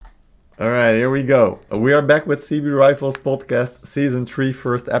All right, here we go. We are back with CB Rifles podcast, season 3,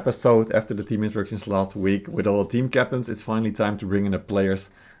 first episode after the team introductions last week. With all the team captains, it's finally time to bring in the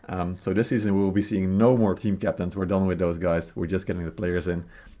players. So this season we will be seeing no more team captains. We're done with those guys. We're just getting the players in.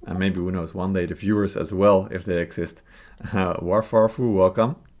 And maybe, who knows, one day the viewers as well, if they exist. Warfarfu,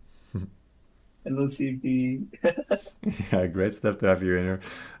 welcome. Hello, CP. Yeah, great stuff to have you in here.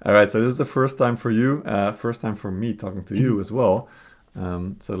 All right, so this is the first time for you, first time for me talking to you as well.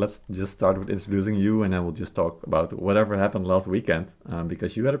 So let's just start with introducing you, and then we'll just talk about whatever happened last weekend,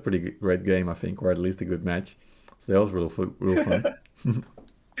 because you had a pretty great game, I think, or at least a good match. So that was real fun.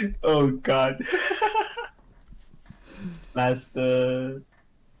 Oh God. Last to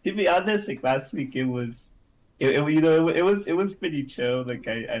be honest, like last week it was pretty chill. Like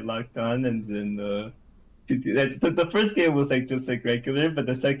I logged on and then the first game was like just like regular, but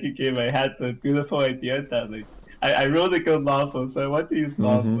the second game I had the beautiful idea that like I rolled a good lawful, so I want to use Hmm.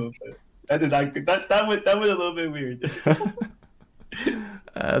 lawful, but that was a little bit weird.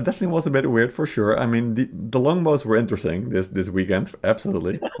 Definitely was a bit weird for sure. I mean, the longbows were interesting this weekend,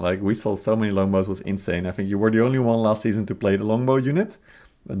 absolutely. Like we saw so many longbows, was insane. I think you were the only one last season to play the longbow unit,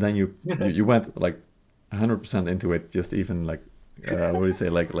 but then you went like 100% into it, just even like what do you say,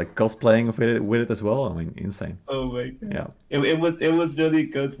 like cosplaying with it as well. I mean, insane. Oh my god. Yeah. It was really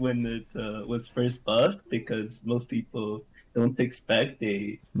good when it was first buffed because most people don't expect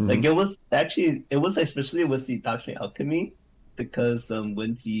they Hmm. like it was especially with the Doctrine Alchemy because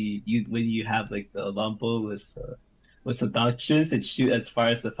when you have like the Lombo with the doctrines it shoot as far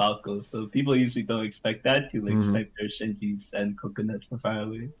as the Falco, so people usually don't expect that to like Hmm. snipe their Shinjis and coconut from far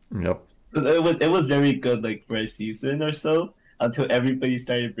away. Yep. It was very good like for a season or so until everybody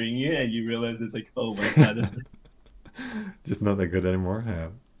started bringing it and you realize it's like, oh my god, it's Just not that good anymore. Yeah,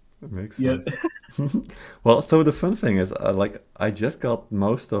 that makes yep. sense. Well, so the fun thing is, like, I just got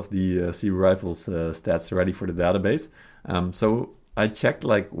most of the Sea Rifles stats ready for the database. So I checked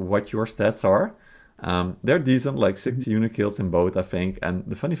like what your stats are. They're decent, like 60 unit kills in both, I think. And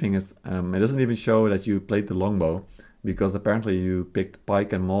the funny thing is, it doesn't even show that you played the longbow because apparently you picked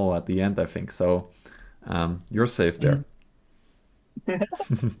pike and maul at the end, I think. So you're safe there.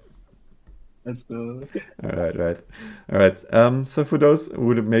 That's cool. All right, right. All right. So for those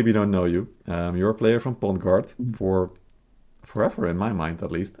who maybe don't know you, you're a player from Pond Guard for forever, in my mind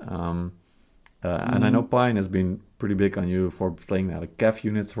at least. And I know Mm, Pine has been pretty big on you for playing like CAF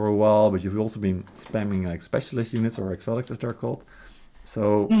units for a while, but you've also been spamming like specialist units or exotics as they're called.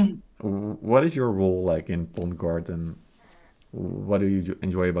 So, what is your role like in Pond Guard, and what do you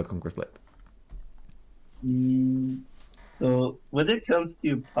enjoy about Conquest Blade? mm. So when it comes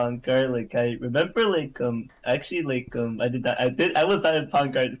to Pankar, like I remember, like actually, like I was not in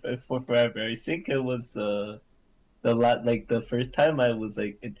Pankar for forever. I think it was the lot like the first time I was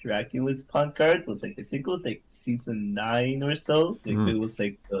like interacting with Pankar was like I think it was like season 9 or so. Like Mm-hmm.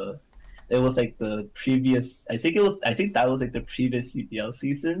 it was like the previous. I think that was like the previous CPL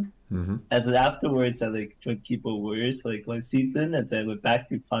season. Mm-hmm. And then afterwards, I like joined Keyboard Warriors for like 1 season, and then I went back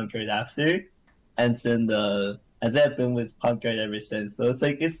to Punkard after, and then I've been with Punkard ever since. So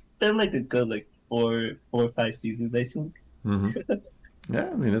it's been like a good like 4 or 5 seasons, I think. Mm-hmm. Yeah,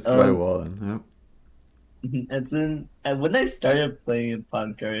 I mean it's quite a Um, while then. and when I started playing in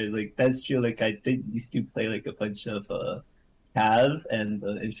Punkard, like that's true. Like I did used to play like a bunch of cav and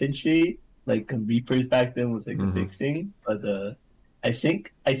infantry. Like Reapers back then was like Yeah. a Mm-hmm. big thing, but I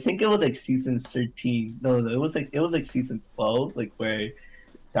think it was like season 13. No, it was like season 12, like where it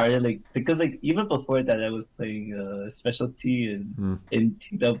started like because like even before that I was playing specialty Mm. in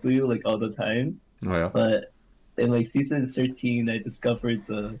TW like all the time. Oh yeah. But in like season 13 I discovered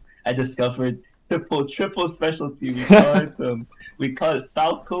triple specialty. We call it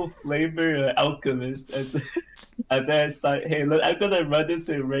Falco Flavor Alchemist. And then I saw, hey, look, I'm gonna run this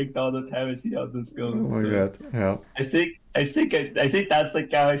in ranked all the time and see how this Oh goes. my So god. Yeah. I think that's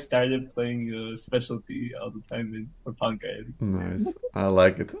like how I started playing specialty all the time for punk games. Nice. I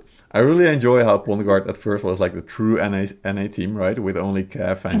like it. I really enjoy how Pond Guard at first was like the true NA team, right? With only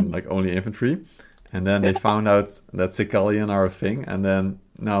Cav and like only infantry. And then they found out that Sicalian are a thing, and then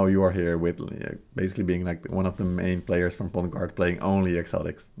now you are here with basically being like one of the main players from Pond Guard playing only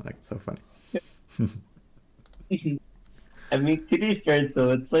exotics. Like it's so funny. I mean, to be fair,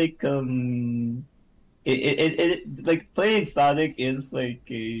 though, it's like like playing Sonic is like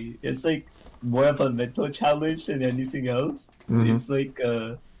it's like more of a mental challenge than anything else. Hmm. It's like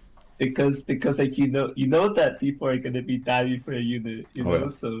because like you know that people are gonna be dying for a unit, Oh yeah.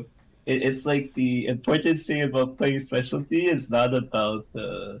 so it's like the important thing about playing specialty is not about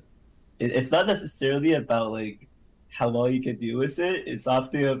it's not necessarily about like how well you can do with it. It's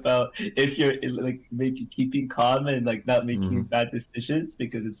often about if you're like keeping calm and like not making Hmm. bad decisions,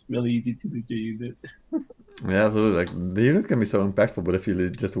 because it's really easy to lose your unit. Yeah, absolutely. Like the unit can be so impactful, but if you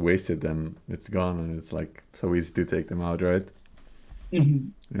just waste it, then it's gone, and it's like so easy to take them out, right? Mhm.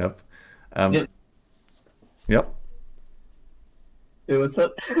 Yep. Um. Yep. Yep. Hey, what's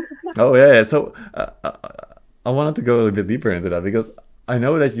up? Oh yeah. Yeah. So I wanted to go a little bit deeper into that because I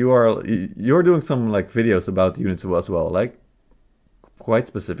know that you're doing some like videos about units as well, like quite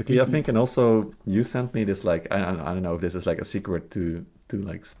specifically, I think. And also you sent me this like I don't know if this is like a secret to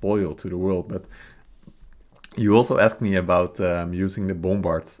like spoil to the world, but you also asked me about using the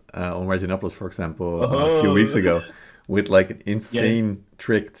bombard on Reginopolis, for example, a few weeks Oh, ago, with like an yes. insane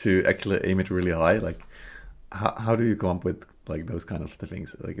trick to actually aim it really high. Like, how do you come up with like those kind of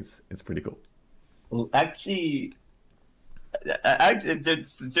things? Like, it's pretty cool. Well, actually, there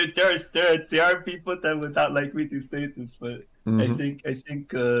are people that would not like me to say this, but Hmm.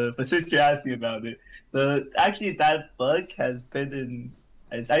 but since you're asking about it, the actually that bug has been in.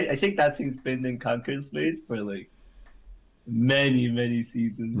 I think that thing's been in Conqueror's Blade for like many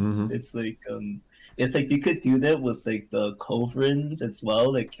seasons. Hmm. It's like you could do that with like the culverins as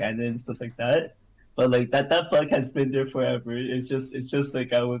well, like cannon and stuff like that. But like that bug has been there forever. It's just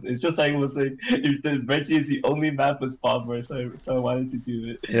like it was like if the Reggie is the only map with Bomber, so I wanted to do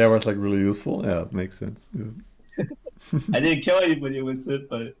it. Yeah, it was like really useful. Yeah, it makes sense. Yeah. I didn't kill anybody with it,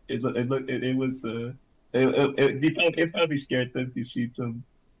 but it was it probably scared them to see some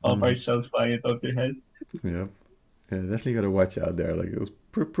of our Hmm. shells flying above their head. Yeah, yeah, definitely gotta watch out there. Like it was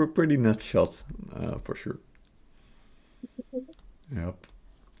pretty nuts shots, for sure. Yep.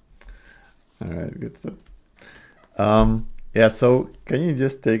 All right, good stuff. Yeah. So, can you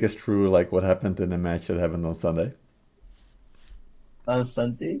just take us through like what happened in the match that happened on Sunday? On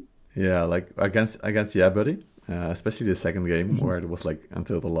Sunday. Yeah, like against Yeah Buddy, especially the second game where it was like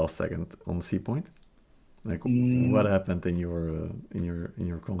until the last second on C point. Like, what Mm, happened in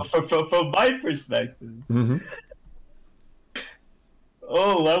your comp? from my perspective, Hmm.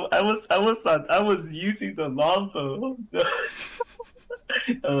 oh, I was using the longbow.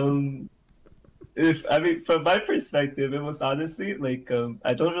 um, if I mean, from my perspective, it was honestly like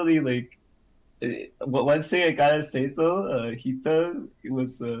I don't really like. One thing I gotta say though, Hita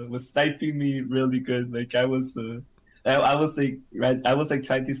was sniping me really good. Like I was like I was like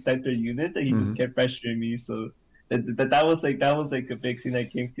trying to snipe their unit, and he just Hmm. kept pressuring me. So that was like a big thing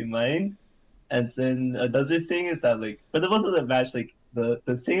that came to mind. And then another thing is that like for the most of the match, like the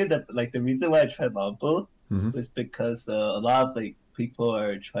thing that like the reason why I tried Lombo Hmm. was because a lot of like people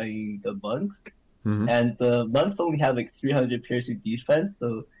are trying the monks, Hmm. and the monks only have like 300 piercing defense,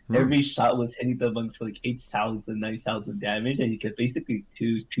 so Hmm. every shot was hitting the monks for like 8,000, 9,000 damage, and you could basically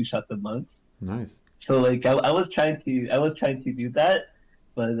two shot the monks. Nice. So like I was trying to do that,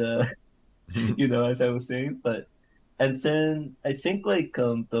 but as I was saying, but and then I think like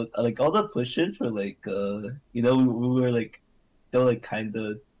the like all the pushes were like we were like still like kind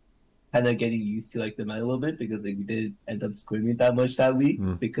of getting used to like the meta a little bit, because like we didn't end up scrimming that much that week,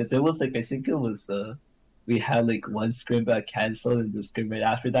 Mm. because it was like I think it was we had like one scrim got canceled, and the scrim right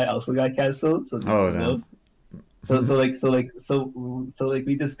after that also got canceled. So like Oh damn. so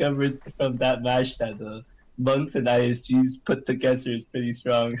we discovered from that match that the monks and ISGs put together is pretty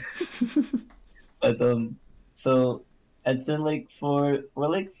strong. But so and then like for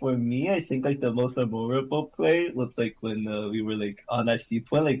me, I think like the most memorable play was like when we were like on that C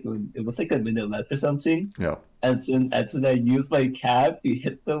point, like when it was like a minute left or something, Yeah. and then I used my cap to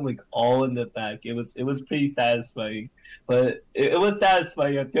hit them like all in the back. It was pretty satisfying, but it was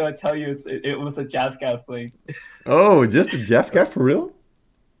satisfying until I tell you it was a Jeff Cap flank. Oh, just a Jeff Cap for real?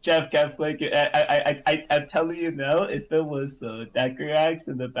 Jeff Cap flank. I'm telling you now, if it was Decker Axe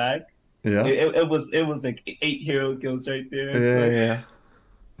in the back, Yeah. it was like 8 hero kills right there. I Yeah. swear. Yeah.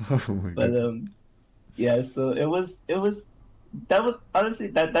 Oh my But goodness. yeah. So it was that was honestly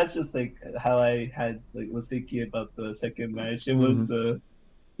that's just like how I had like was thinking about the second match. It Hmm. was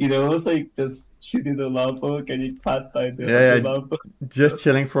it was like just shooting the lava, getting caught by the Yeah, yeah. lava. Just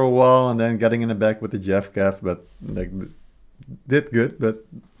chilling for a while and then getting in the back with the Jeff Cap, but like did good, but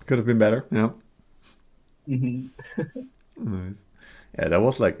could have been better. Yeah. Hmm. Nice. Yeah, that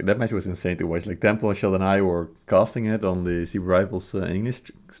was like that match was insane to watch. Like Temple and Sheldon and I were casting it on the Sea Rivals English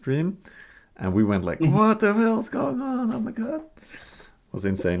stream, and we went like, "What the hell's going on? Oh my god!" It was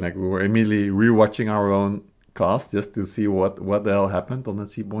insane. Like we were immediately rewatching our own cast just to see what the hell happened on that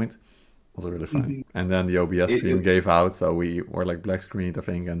sea point. It was really fun. Hmm. And then the OBS It, stream it, gave out, so we were like black screened, I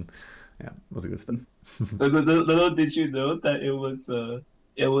think, and yeah, it was good stuff. little did you know that it was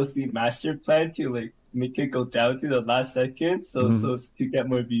the master plan to like make it go down to the last second, so Mhm. to get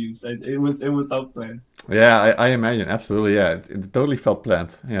more views. It was all planned. Yeah, I imagine. Absolutely. Yeah, it totally felt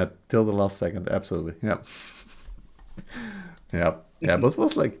planned. Yeah, till the last second. Absolutely. Yeah. Yeah. Yeah, but it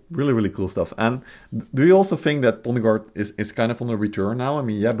was like really, really cool stuff. And do you also think that Pondegard is kind of on the return now? I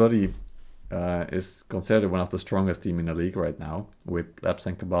mean, yeah, Buddy is considered one of the strongest team in the league right now, with Laps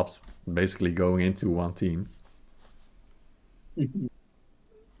and Kebabs basically going into one team.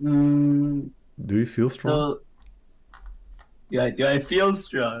 Mm, Do you feel strong? so yeah, do I feel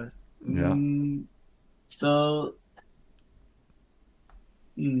strong? Yeah. So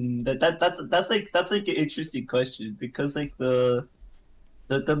that's like an interesting question because like the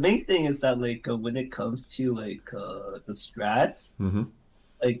main thing is that like when it comes to like the strats, Mm-hmm.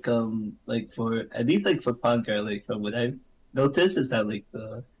 like for at least like for Punkar, like from what I've noticed is that like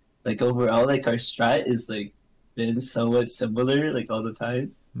the like overall like our strat is like been somewhat similar like all the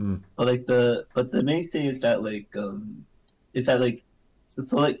time. Mm. But the main thing is that like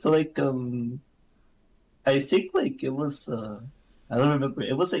I think like it was I don't remember.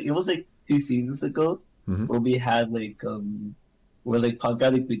 It was like 2 seasons ago Mm-hmm. where we had where like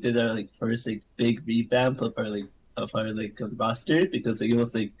Pogba like we did our like first like big revamp of our roster because like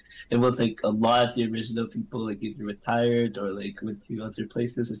it was like a lot of the original people like either retired or like went to other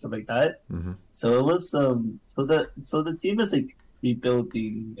places or stuff like that. Mm-hmm. So it was so the team is like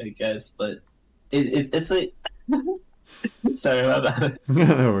rebuilding, I guess, but it's like sorry about that.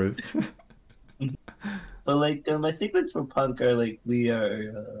 No worries. But like I think like for punk are like we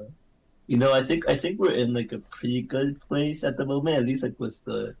are I think we're in like a pretty good place at the moment, at least like with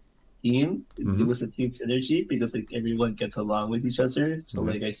the team. It Mm-hmm. was a team synergy because like everyone gets along with each other. So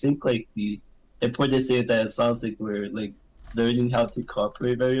like I Nice. think like the important thing is that it sounds like we're like learning how to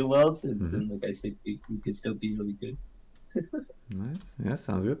cooperate very well, and Mm-hmm. then like I think we can still be really good. Nice. Yeah,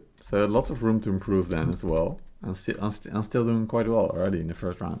 sounds good. So lots of room to improve then as well. I'm still doing quite well already in the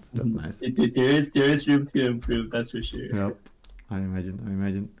first round. So that's nice. There is room to improve, that's for sure. Yep. I imagine. I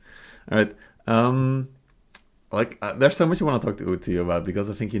imagine. All right. Um, there's so much I want to talk to you about because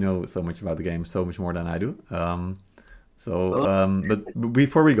I think you know so much about the game, so much more than I do. Oh, But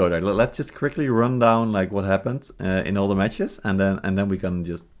before we go there, let's just quickly run down like what happened in all the matches, and then we can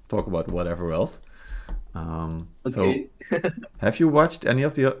just talk about whatever else. So okay. have you watched any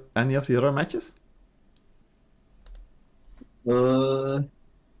of the other matches? Uh,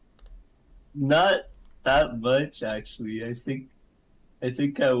 Not that much actually. I think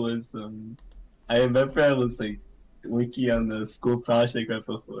I remember I was like working on the school project right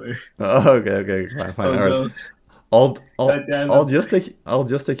before. Oh, okay, okay, fine, fine. Oh All right. no. I'll I'll Goddamn I'll it.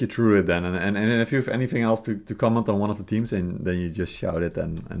 just take you through it then, and if you have anything else to comment on one of the teams, then you just shout it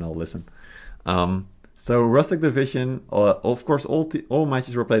and I'll listen. So Rustic Division, of course, all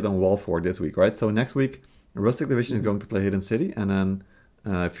matches were played on Wall 4 this week, right? So next week, Rustic Division is going to play Hidden City, and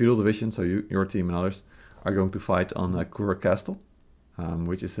then Feudal Division, so your team and others are going to fight on Kura Castle,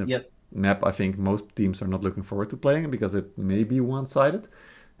 which is a Yep. map I think most teams are not looking forward to playing because it may be one-sided.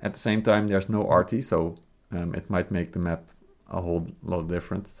 At the same time, there's no RT, so it might make the map a whole lot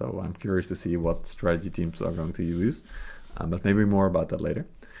different. So I'm curious to see what strategy teams are going to use, but maybe more about that later.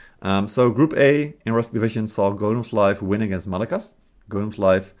 So Group A in Rustic Division saw Golems Live win against Malakas. Golems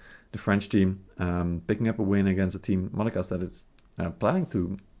Live, the French team, picking up a win against a team, Malakas, that is planning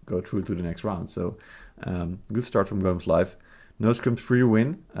to go through to the next round. So good start from Golems Live. No scrims free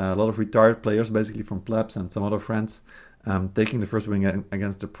win. A lot of retired players, basically from Plebs and some other friends, taking the first win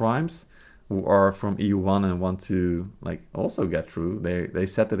against the Primes, who are from EU1 and want to like also get through. They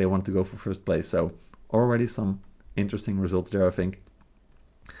said that they want to go for first place. So already some interesting results there, I think.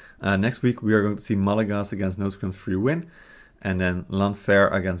 Next week we are going to see Malagas against No Scrims Free Win, and then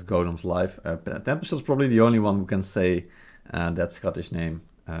Lanfair against Golems Live. Tempest is probably the only one who can say that Scottish name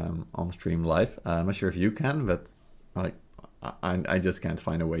on stream live. I'm not sure if you can, but like I just can't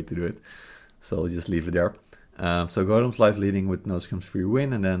find a way to do it, so I'll just leave it there. So Golems Live leading with No Scrims Free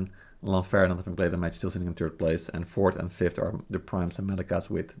Win, and then Lanfair, not having played a match, still sitting in third place, and fourth and fifth are the Primes and Malagas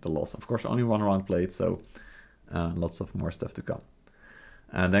with the loss. Of course, only one round played, so lots of more stuff to come.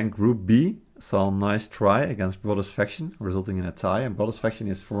 And then Group B saw a nice try against Brothers Faction, resulting in a tie. And Brothers Faction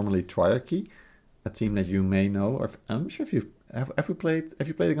is formerly Triarchy, a team that you may know. Or I'm not sure if you have you played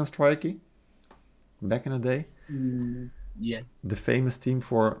against Triarchy back in the day. Yeah. The famous team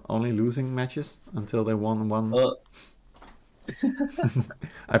for only losing matches until they won one. Oh,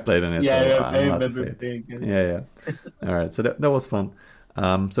 I played in it, yeah. so I I'm allowed to remember say it. playing it. Yeah. All right, so that was fun.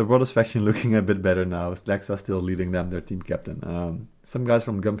 So Brothers Faction looking a bit better now. Lexa still leading them, their team captain. Some guys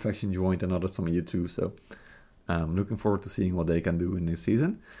from Gum Faction joined and others from EU2, so looking forward to seeing what they can do in this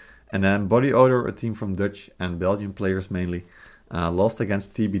season. And then Body Odor, a team from Dutch and Belgian players mainly, lost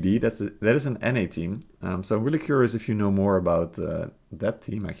against TBD. That is an NA team. So I'm really curious if you know more about that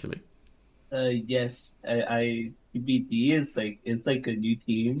team actually. Yes, I TBD is it's like a new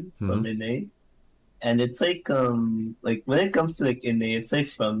team Mm-hmm. from NA, and it's like when it comes to like NA, it's like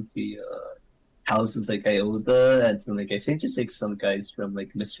from the houses like Iota, and so like I think there's like some guys from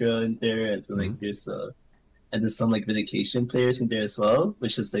like Mistra in there, and so Mm-hmm. like there's some like Vindication players in there as well,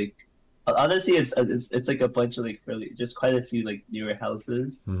 which is like honestly it's like a bunch of like really just quite a few like newer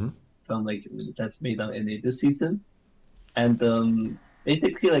houses Mm-hmm. from like that's made out NA this season. And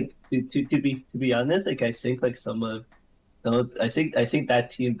basically, like to be honest, like I think like some of those, I think that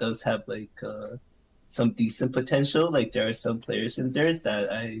team does have like some decent potential. Like there are some players in there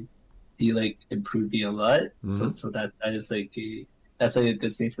that I see like improving a lot. Mm-hmm. So that is like that's like a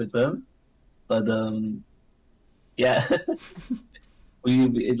good thing for them. But yeah,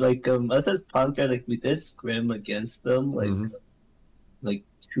 like us as Ponka, like we did scrim against them Mm-hmm. like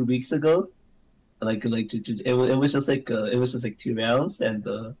 2 weeks ago. It was just like it was just like 2 rounds, and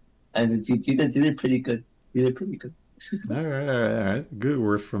did it pretty good. Did it pretty good. All right, all right, all right. Good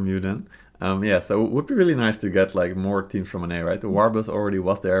words from you then. Yeah, so it would be really nice to get like more teams from an A, right? The Warbus already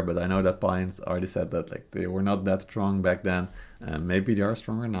was there, but I know that Pines already said that like they were not that strong back then. Maybe they are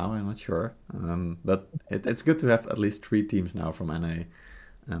stronger now. I'm not sure. But it's good to have at least 3 teams now from NA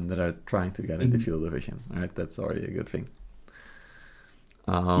that are trying to get into Mhm. field division. All right, that's already a good thing.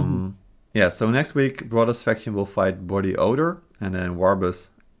 Mhm. Yeah, so next week, Brothers faction will fight Body Odor, and then Warbus,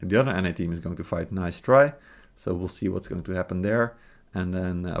 the other NA team, is going to fight Nice Try. So we'll see what's going to happen there. And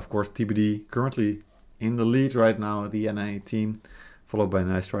then, of course, TBD currently in the lead right now, the NA team, followed by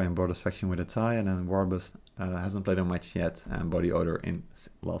Nice Try and Brothers faction with a tie. And then Warbus hasn't played a match yet, and Body Odor in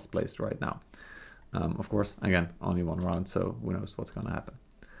last place right now. Of course, again, only 1 round, so who knows what's going to happen.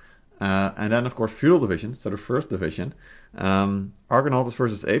 And then, of course, Feudal Division, so the first division. Argonauts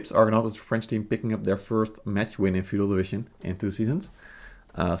versus Apes. Argonauts, the French team, picking up their first match win in Feudal Division in 2 seasons.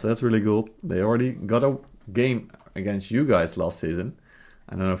 So that's really cool. They already got a game against you guys last season.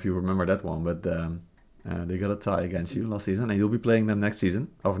 I don't know if you remember that one, but they got a tie against you last season, and you'll be playing them next season,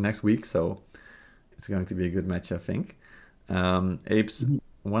 or next week, so it's going to be a good match, I think. Apes, Mhm.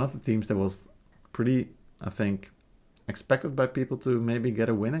 one of the teams that was pretty, I think, expected by people to maybe get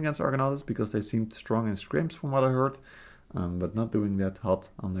a win against Argonauts because they seemed strong in scrims from what I heard, but not doing that hot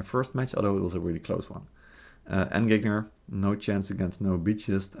on their first match, although it was a really close one. Engegner, no chance against No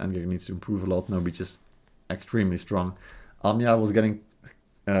Beaches. Engegner needs to improve a lot. No Beaches, extremely strong. Anya was getting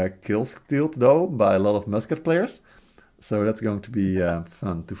kill stealed though by a lot of Musket players, so that's going to be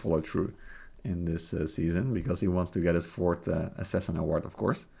fun to follow through in this season because he wants to get his 4th Assassin Award, of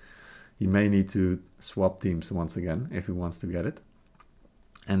course. He may need to swap teams once again if he wants to get it.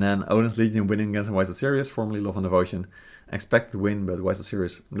 And then Odin's Legion winning against Wise of Sirius, formerly Love and Devotion. Expected to win, but Wise of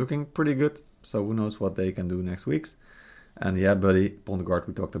Sirius looking pretty good, so who knows what they can do next week. And yeah, buddy, Pondegard,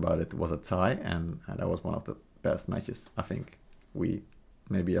 we talked about it, was a tie, and that was one of the best matches I think we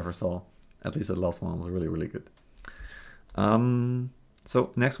maybe ever saw. At least the last one was really, really good.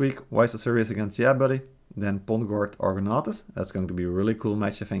 So next week, Wise of Sirius against Yeah Buddy, then Pondegard Argonautas. That's going to be a really cool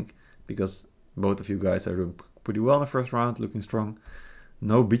match, I think, because both of you guys are doing pretty well in the first round, looking strong.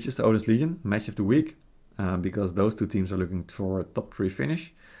 No Beaches to Odin's Legion, match of the week, because those 2 teams are looking for a top 3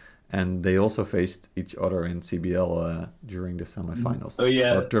 finish. And they also faced each other in CBL during the semifinals. Oh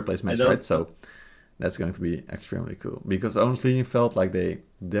yeah, Or 3rd place I match, know. right? So that's going to be extremely cool. Because Odin's Legion felt like they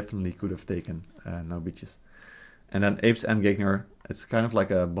definitely could have taken No Beaches. And then Apes and Gegner, it's kind of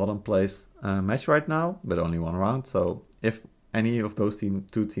like a bottom place match right now, but only 1 round. So if any of those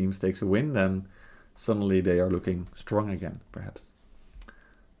 2 teams takes a win, then suddenly they are looking strong again, perhaps.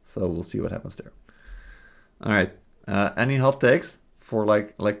 So we'll see what happens there. All right. Any hot takes for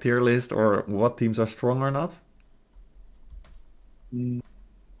like tier list or what teams are strong or not? Mm.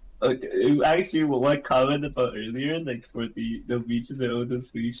 Actually, what comment about earlier, like for the beaches and Odo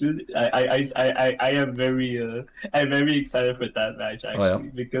solution, I am very I'm very excited for that match Oh yeah.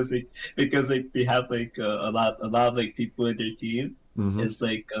 actually because like they have like a lot of like people in their team. Mm-hmm. It's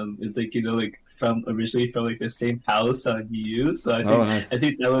like like from originally from like the same house on EU, so Oh, nice. I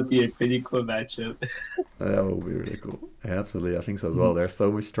think that would be a pretty cool matchup. That would be really cool. Yeah, absolutely. I think so as well. Mhm. There's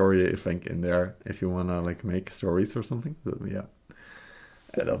so much story, I think, in there if you wanna like make stories or something. But yeah,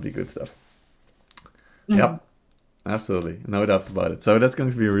 that'll be good stuff. Yep, absolutely. No doubt about it. So that's going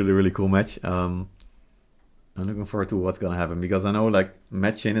to be a really, really cool match. I'm looking forward to what's going to happen because I know like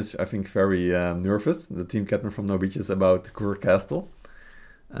Matt Chin is, I think, very nervous, the team captain from No Beaches, about Kur Castle.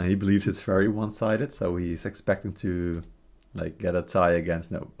 He believes it's very one-sided, so he's expecting to like get a tie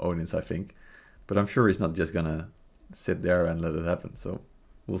against no Odin's, I think. But I'm sure he's not just gonna sit there and let it happen. So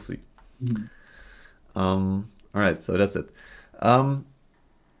we'll see. Mhm. All right, so that's it. All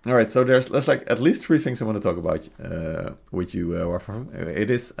right, so there's like at least three things I want to talk about with you, Warfarfu. It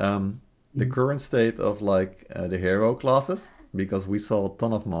is the current state of like the hero classes, because we saw a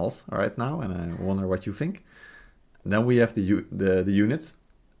ton of malls right now, and I wonder what you think. Then we have the units,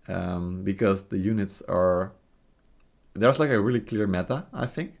 because the units are there's like a really clear meta, I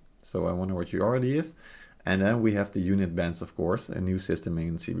think. So I wonder what your already is. And then we have the unit bands, of course, a new system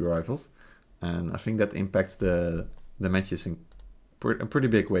in CB rifles, and I think that impacts the matches in a pretty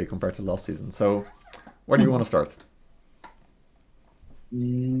big way compared to last season. So where do you want to start?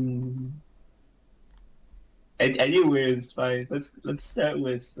 Mm, anywhere is fine. Let's start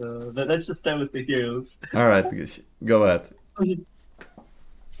with let's just start with the heroes. All right, go ahead.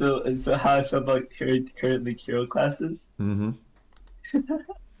 So how I feel about currently hero classes. Mm-hmm.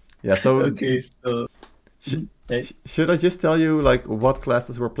 Yeah. So Okay, so should I just tell you like what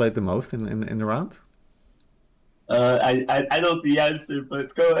classes were played the most in the round? I know the answer,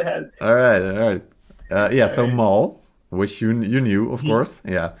 but go ahead. All right, all right. Yeah. So Alright. Maul, which you knew, of course.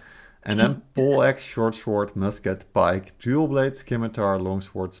 Yeah. And then pole axe, short sword, musket, pike, dual blade, scimitar,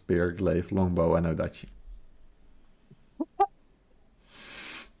 longsword, spear, glaive, longbow, and odachi.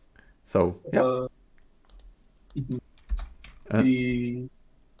 So yeah. Mhm. Uh, The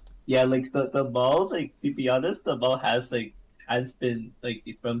Yeah, like the ball, like to be honest, the ball has been like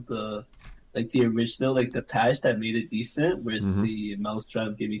from the original like the patch that made it decent, whereas mhm. the mouse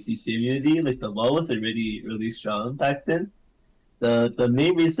drum gave me CC immunity. Like the ball was already really strong back then. The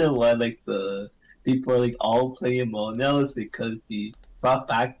main reason why like the people are like all playing ball now is because they brought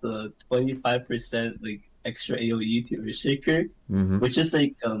back the 25% like extra AoE to Earthshaker, Mhm. which is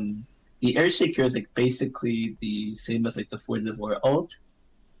like the Earthshaker is like basically the same as like the Ford of War ult.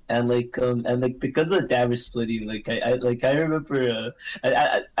 And because of the damage splitting, I remember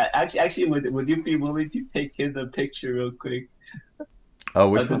actually would you be willing to take in the picture real quick Oh,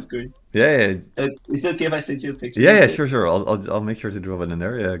 on which the one? screen? Yeah, yeah, It's okay if I send you a picture yeah, real yeah. quick. Sure, sure. I'll make sure to drop it in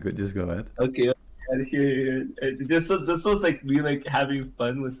there. Yeah, good. Just go ahead. Okay, and here this was like me like having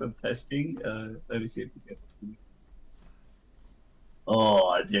fun with some testing. Let me see if we can.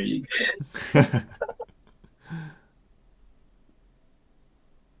 Oh, there you go.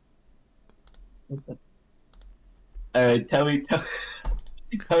 All right, tell me what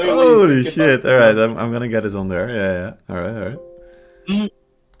you Holy think about shit! the All right, I'm numbers. gonna get this on there. Yeah, yeah. All right, all right.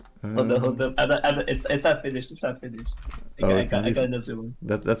 Hold up. It's not finished. It's not finished. Oh, it's not I got even another one.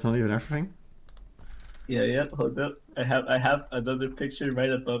 that's not even everything. Yeah, yeah. Hold up. I have another picture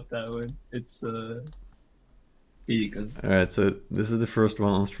right above that one. It's here you go. All right, so this is the first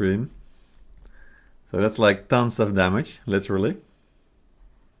one on stream. So that's like tons of damage, literally.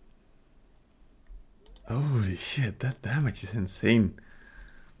 Holy shit, that damage is insane.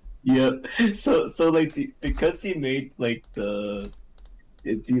 Yeah. So like because he made like the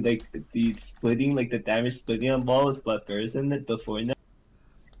splitting like the damage splitting on ball is what there is in it before now.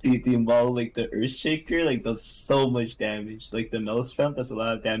 The ball like the Earthshaker like does so much damage. Like the Maelstrom does a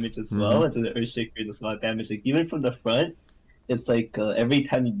lot of damage as well, Mm-hmm. and so the Earthshaker does a lot of damage. Like even from the front, it's like every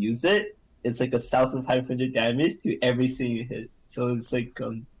time you use it, it's like 1,500 damage to every single hit. So it's like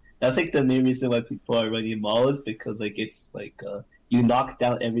that's like the main reason why people are running Maul is because like it's like you knock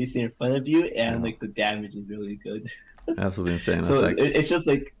down everything in front of you, and Yeah, like the damage is really good. absolutely insane. So That's like it's just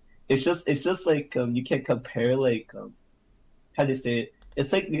like it's just like you can compare like how do you say it?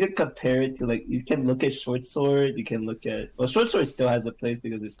 It's like you can compare it to like you can look at short sword, you can look at well short sword still has a place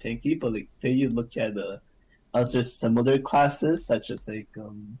because it's tanky, but like say you look at other similar classes such as like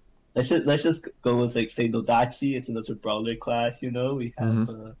let's just go with like say Nodachi, it's another brawler class, we have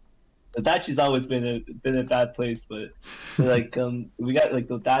mm-hmm. Nodachi's always been a bad place, but like we got like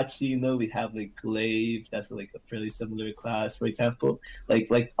Nodachi, we have like Glaive, that's like a fairly similar class, for example.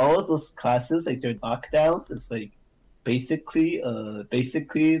 Like all of those classes, like their knockdowns, it's like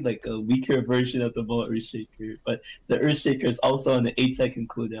basically like a weaker version of the Volt Earthshaker. But the Earthshaker is also on the 8-second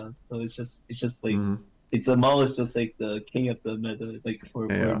cooldown. So it's just like Mm-hmm. it's a Maul is just like the king of the meta, like for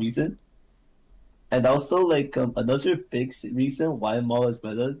a Yeah. reason. And also like another big reason why Maul is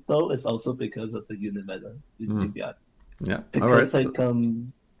meta though is also because of the unit meta. To Mm. be honest. Yeah. All right. Because like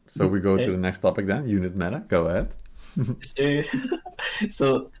So we go to hey, the next topic then. Unit meta. Go ahead.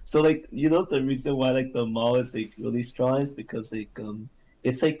 so so like the reason why like the mall is like really strong is because like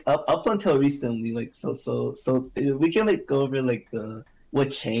it's like up until recently like so we can like go over like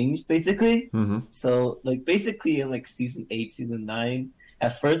what changed basically. Mm-hmm. So like basically in like season 8, season 9,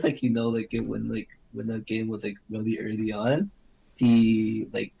 at first like like it when like when the game was like really early on, the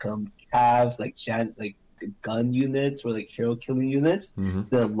like cav like gun units or like hero killing units Mm-hmm.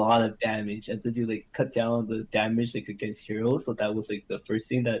 did a lot of damage, and then you like cut down the damage like against heroes. So that was like the first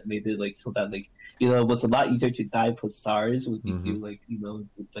thing that made it like so that like it was a lot easier to die for SARS when you Mm-hmm. do like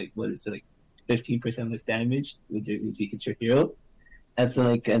like what is it like 15% less damage with you hit your hero. And so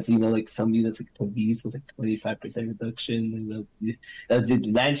like some units like police was like 25% reduction, and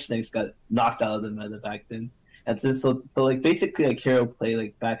the Lance Knights got knocked out of the meta back then. And so like basically like hero play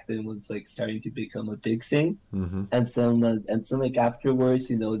like back then was like starting to become a big thing. Mm-hmm. And so like afterwards,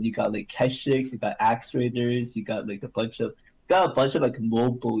 you got like Keshiks, you got Axe Raiders, you got like a bunch of like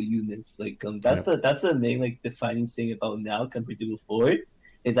mobile units. Like Yeah. that's the main like defining thing about now compared to before,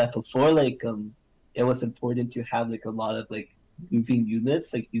 is that before like it was important to have like a lot of like moving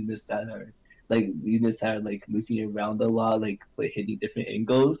units, like units that are like moving around a lot, like hitting different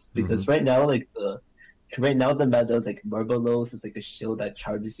angles. Mm-hmm. Because right now the meta is like Murbalos is like a shield that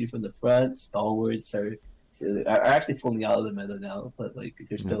charges you from the front. Stalwarts are actually falling out of the meta now, but like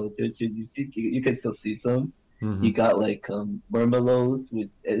they're Yeah. still you can still see some. Mm-hmm. You got like Murmalos with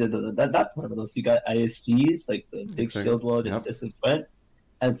not Murmalos. You got ISGs like the big Exactly. shield wall Yep. just in front.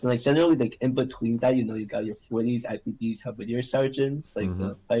 And so, like, generally, like, in between that, you got your 40s, IPGs, Halberdier Sergeants, like, Mm-hmm.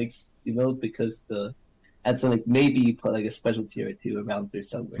 the Pikes, because and so, like, maybe you put, like, a specialty or two around there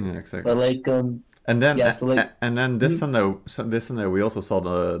somewhere. Yeah, exactly. But, like, And then, yeah, so, like, and then this mhm. Sunday, we also saw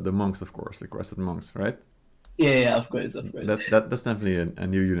the monks, of course, the crested monks, right? Yeah, of course, of course. That's definitely a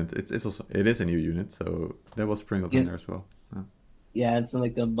new unit. It is a new unit, so that was sprinkled in Yeah, there as well. Yeah. yeah, and so,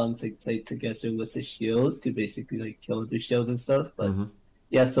 like, the monks, like, played together with the shields to basically, like, kill the shields and stuff. But, Mm-hmm.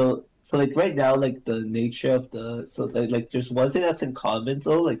 yeah, so like right now, like the nature of like there's one thing that's in common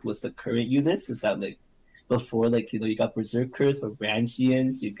though, like with the current units is that like before like you got berserkers, but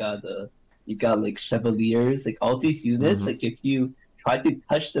Ranchians, you got like chevaliers, like all these units. Mm-hmm. Like if you try to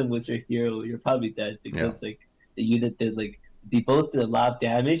touch them with your hero, you're probably dead Yeah. because like the unit did like they both did a lot of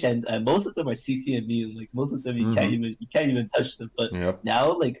damage, and most of them are CC immune. Like most of them Mm-hmm. you can't even touch them. But Yep. now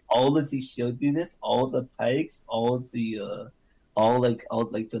like all of these shield units, all the pikes, all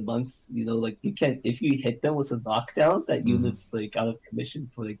like the monks, like you can if you hit them with a knockdown, that Mm-hmm. unit's like out of commission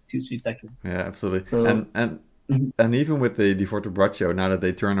for like 2-3 seconds. Yeah, absolutely. So And even with the Fortebraccio, now that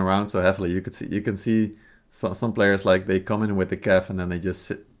they turn around so heavily, you can see some players like they come in with the Cav and then they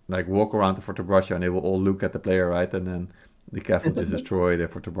just like walk around the Fortebraccio and they will all look at the player, right? And then the Cav will just destroy the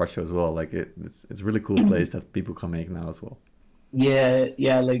Fortebraccio as well. Like it's really cool plays that people can make now as well.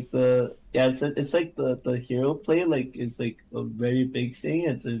 yeah, like it's like the hero play like is like a very big thing,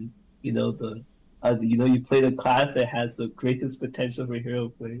 and then you play the class that has the greatest potential for hero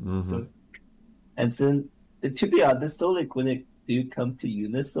play. Mm-hmm. So and then to be honest though, like when it do come to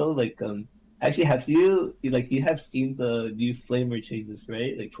units though, like actually you have seen the new flamer changes,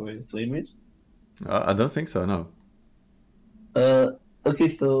 right? Like for flamers. I don't think so. No. Uh, okay,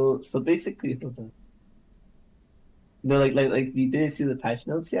 so basically, hold on. No, like you didn't see the patch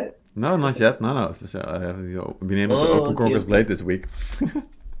notes yet? No, not yet. No, no. So I haven't been able to Oh, open okay, Conquer's okay, Blade this week.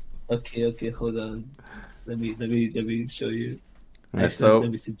 okay, hold on. Let me show you. Right. Actually, let So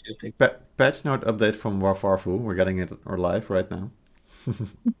me send you a pic. patch note update from Warfarfu. We're getting it or live right now.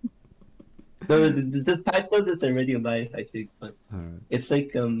 No, the patch notes is already live, I think, but All right. it's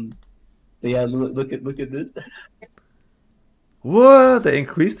like but yeah, look at this. What? They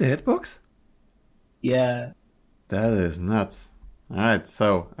increased the hitbox? Yeah, That is nuts. All right,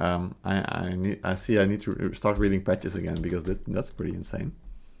 so I need to start reading patches again because that's pretty insane.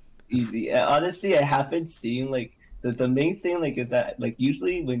 easy. Honestly, I haven't seen like the main thing like is that like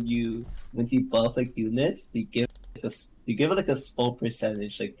usually when you buff like units, you give it like a small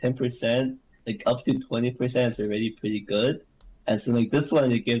percentage, like 10%, like up to 20% is already pretty good. And so like this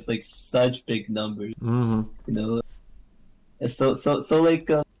one, it gives like such big numbers, Mm-hmm. you know. And so like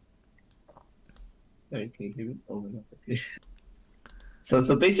sorry, can you hear me? Oh no, okay.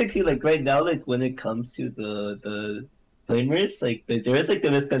 So basically like right now, like when it comes to the flamers, like there is like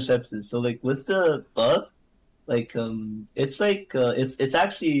the misconception. So like with the buff, like it's like it's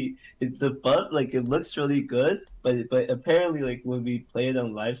a buff, like it looks really good, but apparently like when we play it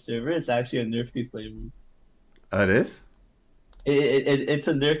on live server, it's actually a nerfy flavor. It is? It's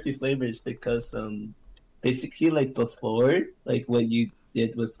a nerfy flavor because basically like before, like what you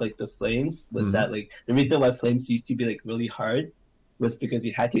did with like the flames was Mm-hmm. that like the reason why flames used to be like really hard was because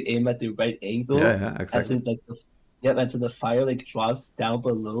you had to aim at the right Yeah, angle, yeah, and exactly. so like and so the fire like drops down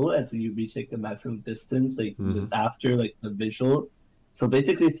below, and so you reach like the maximum distance like Mm-hmm. after like the visual. So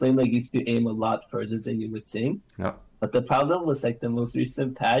basically, Flame like used to aim a lot further than you would think. Yeah. But the problem was like the most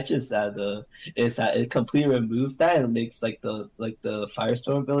recent patch is that it completely removed that and makes like the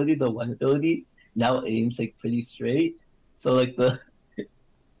Firestorm ability, the one ability, now aims like pretty straight. So like the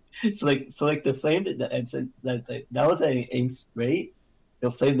so like the flame that now that it aims straight,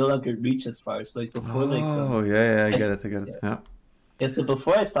 the flame no longer reaches far. So like before Oh, yeah, I I, get it, I get it. Yeah. yeah, so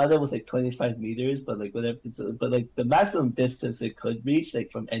before I saw that was like 25 meters, but like whatever, but like the maximum distance it could reach,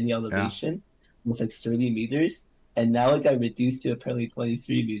 like from any elevation, was like 30 meters, and now it got reduced to apparently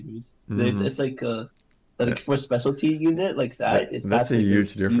 23 meters. So Mhm. it's like Yeah. for a specialty unit like that, That's a like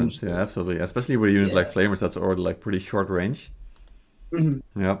huge difference. Yeah, absolutely. Especially with a unit like Yeah. Flamers, that's already like pretty short range. Mhm.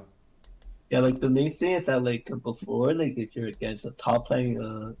 Yeah. Yeah, like the main thing is that like before, like if you're against a top playing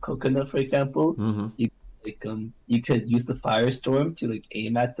coconut, for example, Hmm. you could use the firestorm to like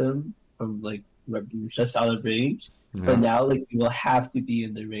aim at them from like just out of range. But Yeah. now like you will have to be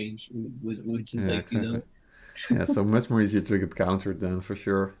in the range, which is Yeah, like exactly. Yeah, so much more easier to get countered then for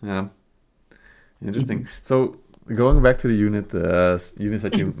sure. Yeah. Interesting. Mhm. So going back to the units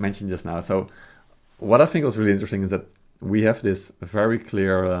that you mentioned just now. So what I think was really interesting is that we have this very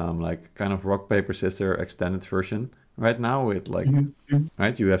clear like kind of rock paper scissors extended version right now with like Mhm.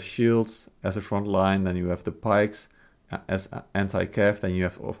 right, you have shields as a front line, then you have the pikes as anti-cav, then you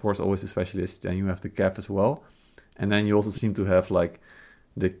have of course always the specialists, then you have the cav as well, and then you also seem to have like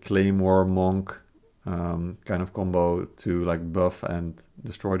the claymore monk kind of combo to like buff and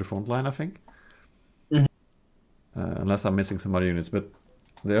destroy the front line, I think. Mhm. Unless I'm missing some other units, but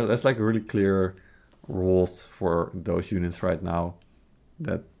there's like really clear roles for those units right now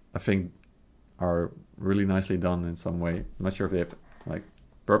that I think are really nicely done in some way. I'm not sure if they've like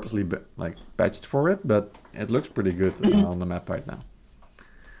purposely like patched for it, but it looks pretty good on the map right now.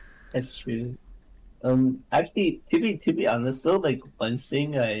 That's true. Actually, to be honest though, like one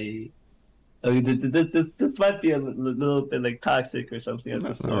thing I mean, this might be a little bit like toxic or something at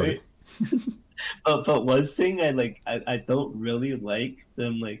No, the no start. worries. But one thing I don't really like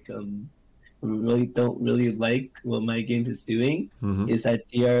them really don't really like what my game is doing Hmm. is that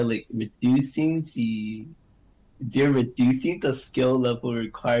they're reducing the skill level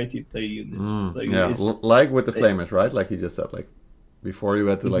required to play units. Like Yeah, it's like with the it, flamers, right? Like you just said, like before you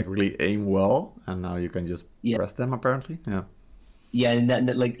had to mhm. like really aim well, and now you can just Yeah, press them apparently. Yeah. yeah, and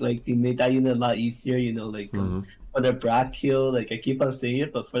like they made that unit a lot easier. Hmm. For the brachial, like I keep on saying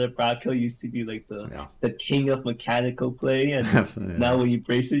it, but for the brachial used to be like Yeah. the king of mechanical play, and Absolutely. now Yeah. when you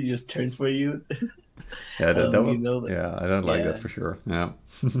brace it, you just turn for you. Yeah. That was. Like, Yeah. I don't like that yeah. for sure. Yeah.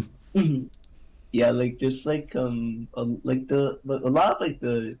 Yeah, like just like a lot of like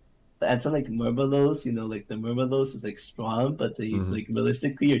and some like Murmillos, like the Murmillos is like strong, but they Hmm. like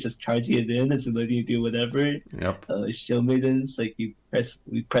realistically you're just charging it in and just letting you do whatever. Yep. Show maidens like we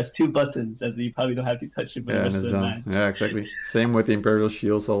press two buttons and you probably don't have to touch it for the Yeah, and rest it's of the done. match. Yeah, exactly. Same with the Imperial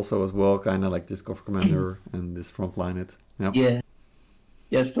Shields also as well, kind of like just cover commander and just frontline it. Yep. Yeah.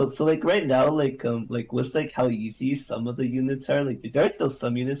 Yeah, so like right now, like with like how easy some of the units are, like there are still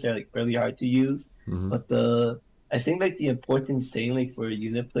some units that are like really hard to use, Hmm. but I think like the important thing like for a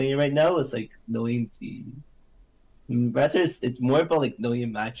unit player right now is like knowing rather it's more about like knowing your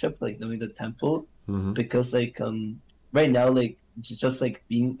matchup, like knowing the tempo, Hmm. because like right now like just like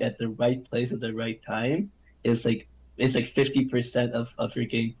being at the right place at the right time is like it's like 50% of your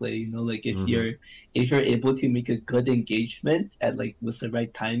gameplay. Like Hmm. if you're able to make a good engagement at like with the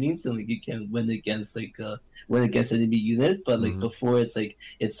right timings, and like you can win against enemy units. But like Hmm. before, it's like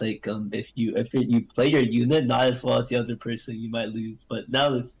if you play your unit not as well as the other person, you might lose. But now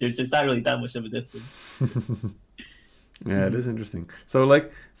there's just not really that much of a difference. Yeah, it Mhm. is interesting. So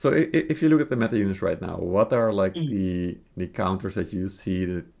like, so if you look at the meta units right now, what are like the counters that you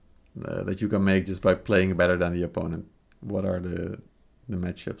see that you can make just by playing better than the opponent? What are the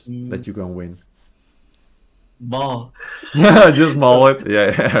matchups Mm, that you can win? Ball. Just maul So it.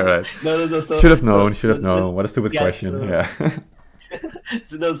 Yeah, yeah, right. no. Should have So known. Should have known. What a stupid yeah. question. So Yeah.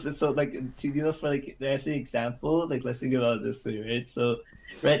 so no. So like for like there's an example. Like let's think about it this way, right? So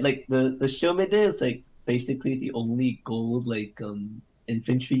right, like the Shomede is like basically the only gold like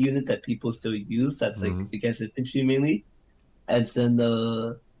infantry unit that people still use. That's like Hmm. against infantry mainly. And then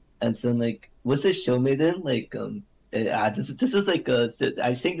like what's a show maiden like this is like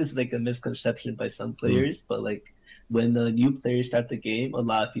I think this is like a misconception by some Hmm. players, but like when new players start the game, a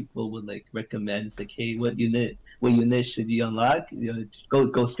lot of people would like recommend it's like, hey, what unit should you unlock?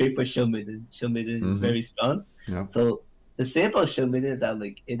 Go straight for show maiden. Show maiden is Hmm. very strong. Yeah. So the thing about show maiden is that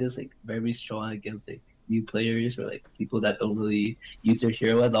like it is like very strong against like new players or like people that don't really use their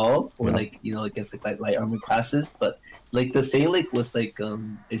hero at all, or Yeah. like against like light armor classes. But like the same like was like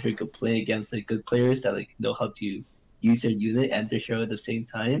if you could play against like good players that like know how to use their unit and their hero at the same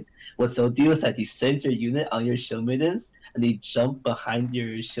time, what they'll do is that they send your unit on your shield middens and they jump behind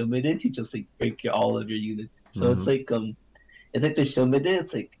your shield midden to just like break all of your units. So it's like the shield midden,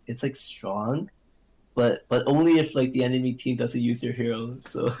 it's like strong, but only if like the enemy team doesn't use your hero.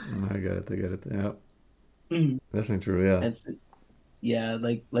 So I get it. Yeah, definitely true. Yeah. and yeah,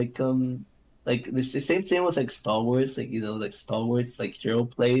 like the same thing was like Star Wars, like like Star Wars like hero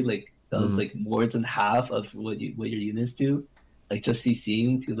play like does like more than half of what your units do, like just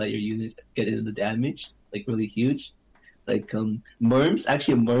CCing to let your unit get into the damage, like really huge. Like Merms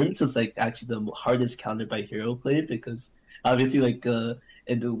is like actually the hardest counter by hero play because obviously like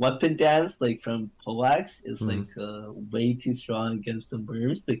and the weapon dance like from Poax is like way too strong against the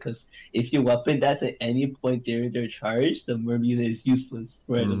Merms because if you weapon dance at any point during their charge, the Merm unit is useless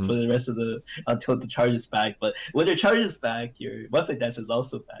for the rest of the until the charge is back. But when their charge is back, your weapon dance is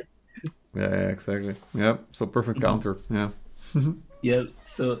also back. Yeah, exactly. Yep. So perfect counter. Yeah. Yeah.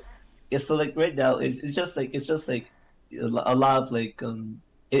 So like right now it's just like a lot of like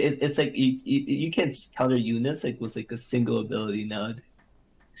it's like you can't just counter units like with like a single ability now.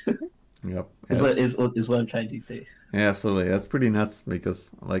 Yep. Is what I'm trying to say. Yeah, absolutely. That's pretty nuts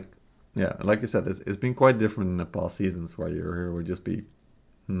because like you said, it's been quite different in the past seasons where your hero would just be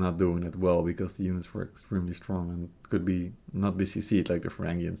not doing it well because the units were extremely strong and could be not be CC'd like the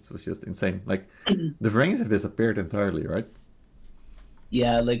Varangians was just insane. Like the Varangians have disappeared entirely, right?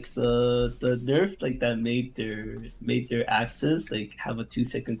 Yeah, like the nerf like that made their axes like have a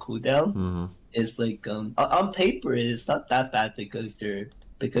 2-second cooldown. Is like on paper it's not that bad because they're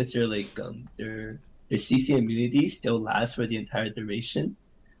like their CC immunity still lasts for the entire duration.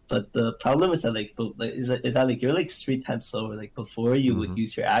 But the problem is that like you're like 3 times slower. Like before you would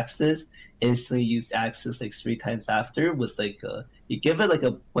use your axes, instantly use axes like 3 times after was like you give it like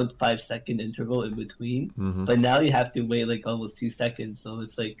a 0.5-second interval in between, but now you have to wait like almost 2 seconds. So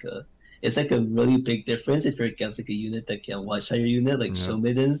it's like a really big difference if you're against like a unit that can one-shot your unit. Like shield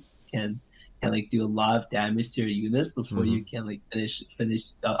middens can like do a lot of damage to your units before you can like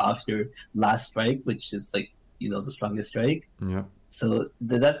finish off your last strike, which is like the strongest strike. Yeah. So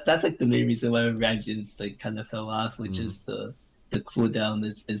that's like the main reason why Vengeance like kind of fell off, which is the cooldown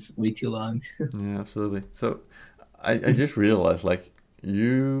is way too long. Yeah, absolutely. So I just realized like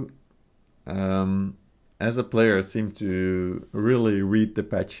you as a player seem to really read the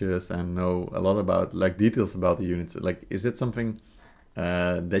patches and know a lot about like details about the units. Like is it something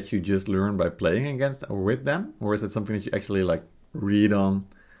that you just learn by playing against or with them, or is it something that you actually like read on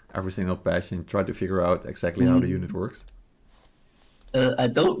every single patch and try to figure out exactly how the unit works? I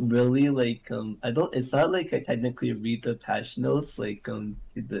don't really like I don't. It's not like I technically read the patch notes like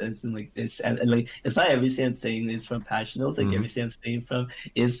it's in like this and like it's not everything I'm saying is from patch notes. Like everything I'm saying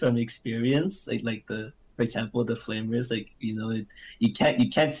is from experience. Like for example the flamers like you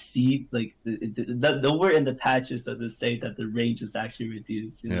can't see like nowhere in the patches does it say that the range is actually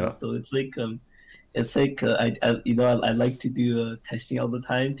reduced. So it's like I like to do testing all the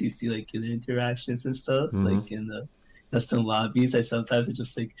time to see like unit interactions and stuff like in the custom lobbies. I sometimes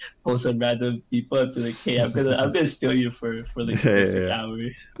just like post some random people and be like, "Hey, I'm gonna steal you for like an hour."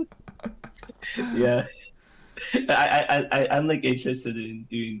 Yeah, I'm like interested in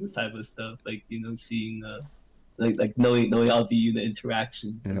doing this type of stuff, like seeing like knowing all the unit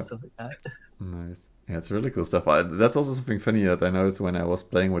interactions and stuff like that. Nice. Yeah, it's really cool stuff. That's also something funny that I noticed when I was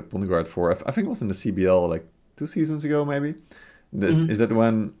playing with Bondguard 4. I think it was in the CBL like 2 seasons ago, maybe. Is that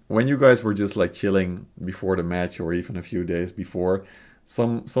when you guys were just like chilling before the match or even a few days before,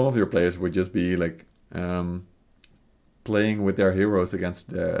 some of your players would just be like playing with their heroes against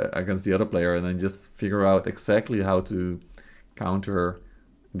the other player and then just figure out exactly how to counter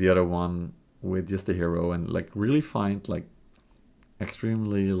the other one with just the hero and like really find like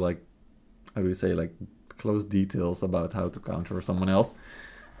extremely like how do you say like close details about how to counter someone else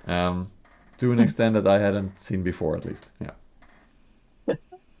to an extent that I hadn't seen before at least. Yeah.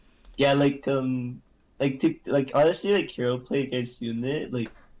 Yeah, like honestly, like hero play against unit,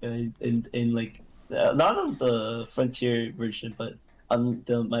 like in like not on the Frontier version, but on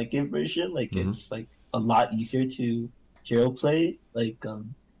the my game version, like it's like a lot easier to hero play. Like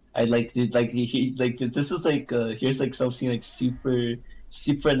I like to this is like here's like something like super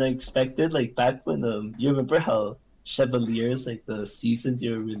unexpected. Like back when you remember how Chevaliers like the season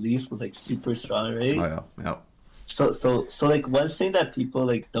 0 release was like super strong, right? Oh yeah. So like one thing that people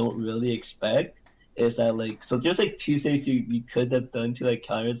like don't really expect is that like so there's like 2 things you could have done to like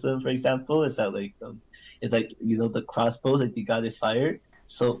counter them. For example, is that like is like the crossbows like you gotta fire.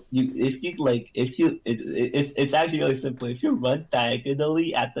 So it's actually really simple. If you run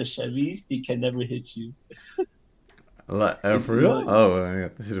diagonally at the Chevys, they can never hit you. For real? Oh, I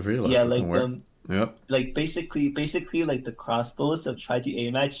should have realized Yeah, that somewhere. Yep. like basically like the crossbows they'll try to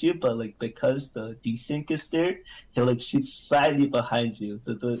aim at you, but like because the desync is there, they'll like shoot slightly behind you.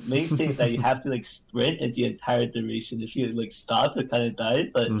 So the main thing is that you have to like sprint in the entire duration. If you like stop, you kind of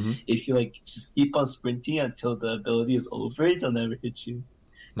die. But Mm-hmm. if you like just keep on sprinting until the ability is over, they'll never hit you.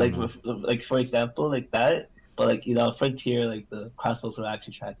 Like Nice. like for example, like that. But like Frontier, like the crossbows will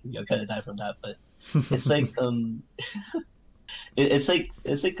actually track you. You'll kind of die from that. But it's like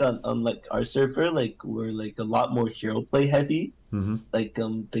it's like on like our server, like we're like a lot more hero play heavy. Mm-hmm. Like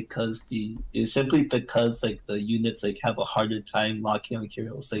because it's simply because like the units like have a harder time locking on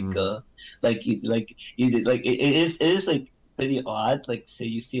heroes. Like it is like pretty odd. Like say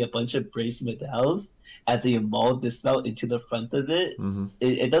you see a bunch of brace medalls as they maul this out into the front of it. Mm-hmm.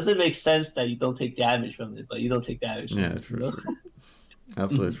 It doesn't make sense that you don't take damage from it, but you don't take damage from Yeah, it. true.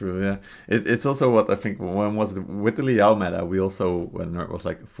 Absolutely true. Yeah, it's also what I think. When was with the Liao meta? We also when it was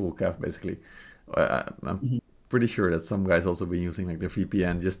like full cap basically. I'm pretty sure that some guys also been using like their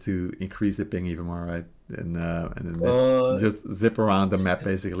VPN just to increase the ping even more, right? And then just zip around the map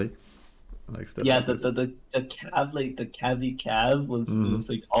basically. Like stuff Yeah, like the cab like the cavi cab was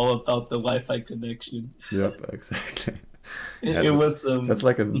like all about the Wi-Fi connection. Yep, exactly. It was that's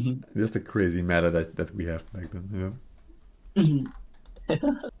like just a crazy meta that we have back then. Yeah.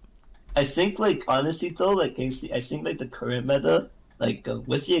 I think like honestly though, like I think like the current meta, like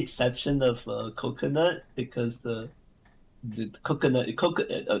with the exception of coconut, because the coconut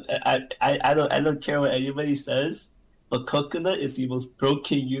I don't care what anybody says, but coconut is the most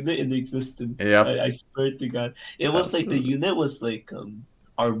broken unit in existence. Yep. I swear to God, it was like the unit was like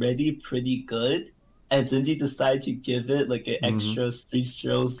already pretty good. And then he decided to give it like an extra 3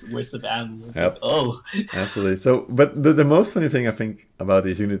 strokes worth of ammo. Yep. Like, oh, absolutely. So, but the most funny thing I think about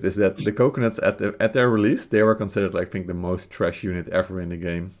these units is that the coconuts at their release they were considered like I think the most trash unit ever in the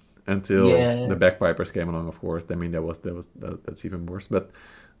game until the bagpipers came along. Of course, I mean that's even worse. But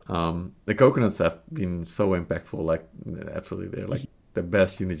the coconuts have been so impactful. Like absolutely, they're like the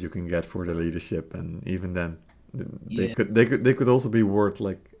best units you can get for the leadership, and even then they could also be worth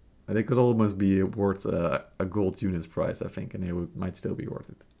like. They could almost be worth a gold units price, I think, and it might still be worth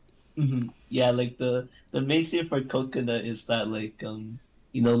it. Yeah, like the main thing for coconut is that like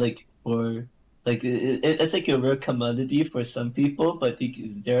like for like it's like a rare commodity for some people, but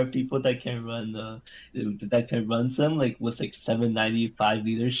there are people that can run them like with like 795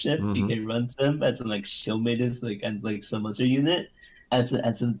 leadership. You can run them as in like shield maidens like and like some other unit, as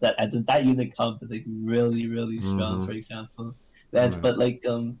in that unit comp is like really strong. For example, but like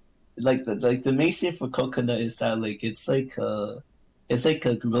the main thing for coconut is that like it's like a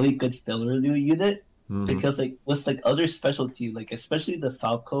really good filler unit because like with like other specialty like especially the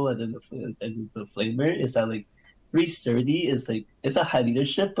Falco and then the Flamer is that like 330 is like it's a high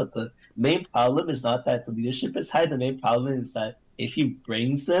leadership, but the main problem is not that the leadership is high. The main problem is that if you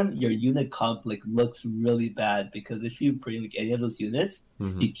bring them, your unit comp like looks really bad because if you bring like any of those units,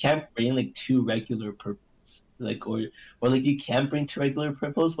 you can't bring like 2 regular purples. Like or like you can bring 2 regular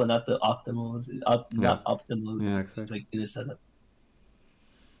purples, but not the optimal, not optimal. Yeah, exactly. Like in the setup.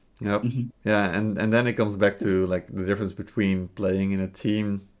 Yep. Yeah, and then it comes back to like the difference between playing in a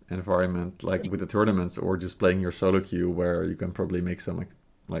team environment, like with the tournaments, or just playing your solo queue, where you can probably make some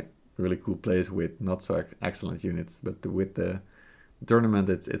like really cool plays with not so excellent units, but with the tournament,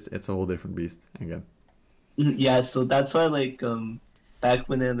 it's a whole different beast again. Yeah, so that's why like back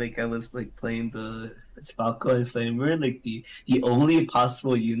when I was like playing the Falco and Flamer, like the only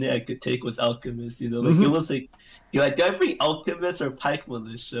possible unit I could take was Alchemist. Like it was like do I bring Alchemist or Pike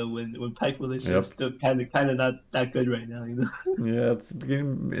Militia when Pike Militia is still kind of not that good right now. Yeah, it's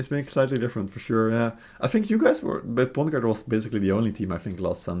being slightly different for sure. Yeah, I think you guys but Pondguard was basically the only team I think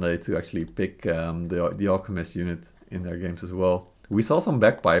last Sunday to actually pick the Alchemist unit in their games as well. We saw some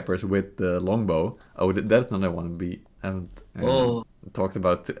bagpipers with the longbow. Oh, that's another one we haven't talked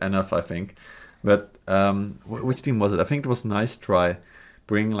about enough, I think. But which team was it? I think it was Nice Try,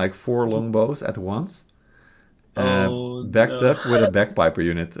 bring like 4 longbows at once, backed up with a bagpiper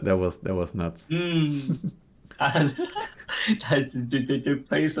unit. That was nuts. They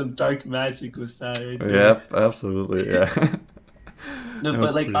play some dark magic with that. Right? Yep, absolutely. Yeah. No,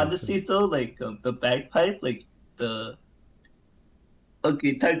 but like honestly, though, like the bagpipe, like the.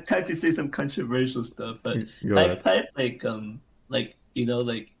 Okay, time to say some controversial stuff, but bagpipe, like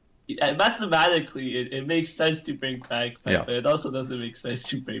mathematically, it makes sense to bring bagpipe, Yeah, but it also doesn't make sense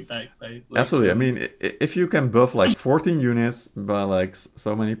to bring bagpipe. absolutely. I mean, if you can buff like 14 units by like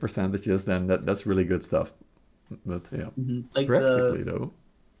so many percentages, then that's really good stuff. But yeah, like practically though.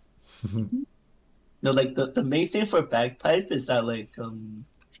 no, like the main thing for bagpipe is that like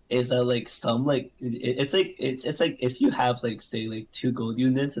some like it's like if you have like say like two gold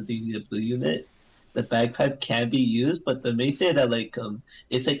units and you need a blue unit, the bagpipe can be used. But the main thing that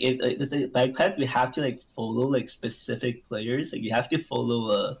it's like bagpipe you have to like follow like specific players. Like you have to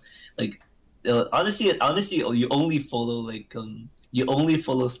follow like honestly you only follow you only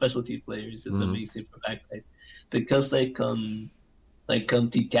follow specialty players is Mhm. amazing for bagpipe because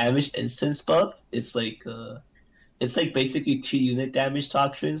the damage instance buff it's like basically two unit damage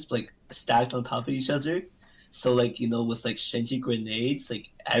doctrines like stacked on top of each other. So like with like Shenji grenades, like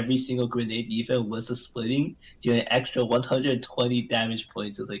every single grenade even with a splitting, doing an extra 120 damage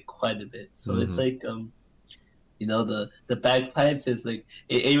points is like quite a bit. So it's Mhm. like the bagpipe is like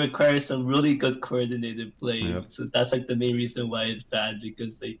it requires some really good coordinated play. Yep. So that's like the main reason why it's bad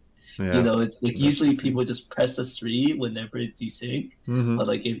because like Yeah. it's like That's the usually thing. people just press the three whenever it's desync, Hmm. but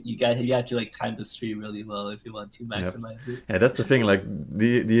like if you have to like time the three really well if you want to Yep. maximize it. Yeah, that's the thing. Like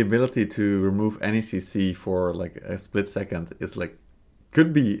the ability to remove any CC for like a split second is like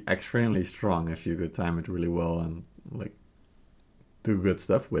could be extremely strong if you could time it really well and like do good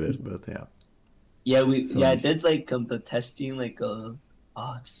stuff with it. But yeah, Yeah, so niche. that's like the testing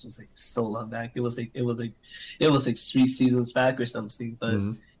this was like so long back. It was like 3 seasons back or something, but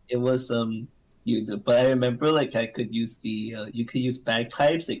Hmm. it was but I remember like I could use you could use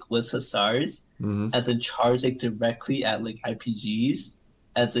bagpipes like with hussars Hmm. as in charge like directly at like IPGs.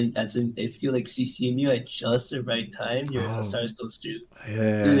 As in if you like CCMU at just the right time, your Oh, hussars goes through.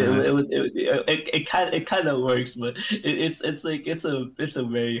 yeah, It nice. would it kind of works, but it's like it's a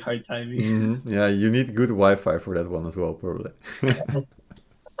very hard timing. Hmm. Yeah, you need good Wi-Fi for that one as well, probably.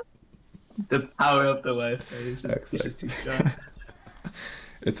 The power of the Wi-Fi is just too Exactly. strong.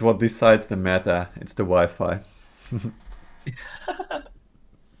 It's what decides the meta. It's the Wi-Fi.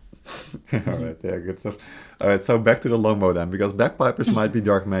 All right, yeah, good stuff. All right, so back to the longbow then, because bagpipers might be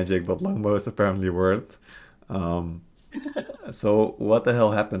dark magic, but longbow is apparently worth. Um, so what the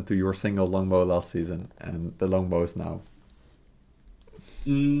hell happened to your single longbow last season and the longbows now?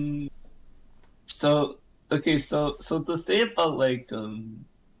 Mm, so okay, so to say about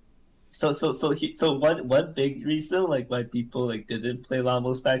one big reason like why people like didn't play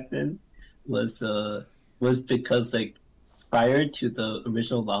Lamos back then was uh was because like prior to the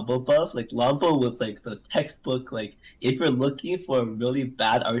original Lambo buff, like Lambo was like the textbook. Like if you're looking for a really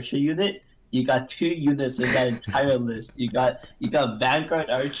bad archer unit, you got two units in that entire list. You got Vanguard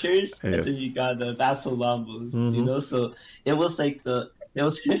archers, and then Yes. you got the Vassal Lambos. Mm-hmm. So it was like it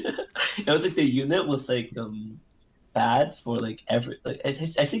was it was like the unit was like bad for like ever. Like I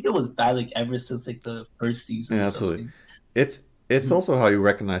think it was bad like ever since like the first season Yeah, or absolutely. something. It's also how you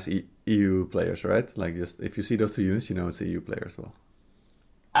recognize EU players, right? Like just if you see those two units, you know it's EU player as well.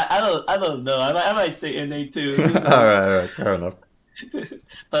 I don't know. I might say NA too. Who knows? All right, fair enough.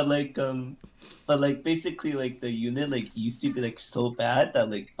 but like basically like the unit like used to be like so bad that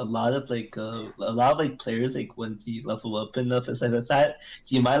like a lot of like players like once you level up enough and stuff like that,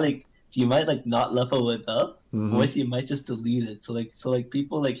 so you might like not level it up, or Mm-hmm. else you might just delete it. So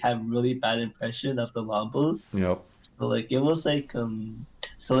people like have really bad impression of the Lombos. Yep. So like it was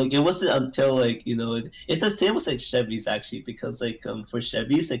it wasn't until like it's the same with like Chevys actually because like for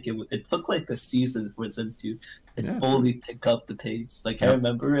Chevys like it took like a season for them to like Yeah, true. fully pick up the pace. Like Yep.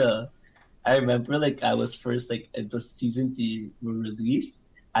 I remember like I was first like at the season they were released.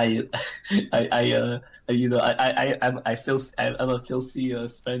 I I I'm a filthy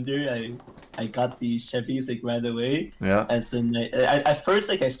spender. I got the Chevys like right away, Yeah. and then at first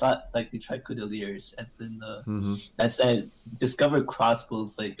like I thought like they tried Cudeliers, and then Mm-hmm. as I discovered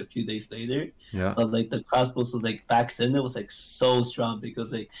crossbows like a few days later. Yeah. But like the crossbows was like back then it was like so strong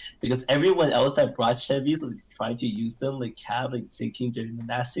because everyone else that brought Chevys like tried to use them like have like thinking they're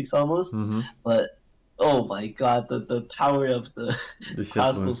monastics almost. Mm-hmm. But oh my god, the power of the The shit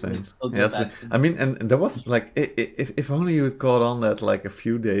was crossbows was like insane. so good Yes, back then. I mean, and there was like, if only you had caught on that like a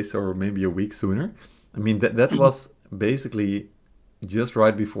few days or maybe a week sooner. I mean, that was basically just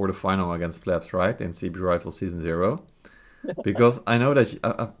right before the final against Plebs, right, in CB Rifle Season Zero. Because I know that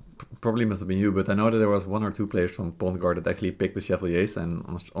probably must have been you, but I know that there was one or two players from Pond Guard that actually picked the Chevaliers, and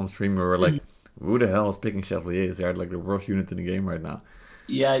on stream we were like, "Who the hell is picking Chevaliers? They're like the worst unit in the game right now."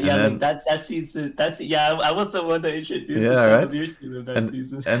 And like then that season. I was the one that introduced the yeah, right. Chevaliers to them that And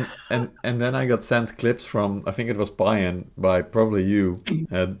season. then I got sent clips from, I think it was Brian, by probably you,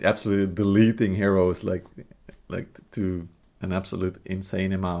 absolutely deleting heroes like to an absolute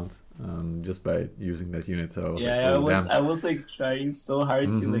insane amount, just by using that unit. So I was like, Yeah, oh damn. I was like trying so hard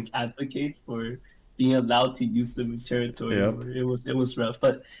to Mm-hmm. like advocate for being allowed to use them in territory Yep. where it was rough.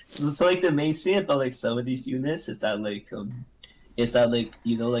 But so like the main thing about like some of these units is that like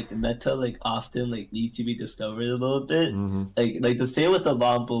like the meta like often like needs to be discovered a little bit. Mm-hmm. Like the same with the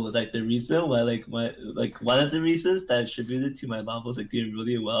longbow was like the reason why like one of the reasons that attributed to my longbows like doing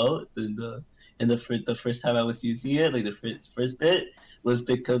really well the first time I was using it, like the first bit, was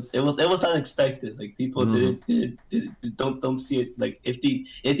because it was unexpected. Like people Mm-hmm. don't see it. Like if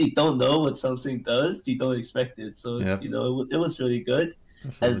they don't know what something does, they don't expect it. So it's, Yep. it was really good.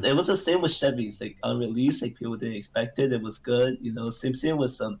 As Absolutely. it was the same with Chevys, like on release, like people didn't expect it. It was good, Same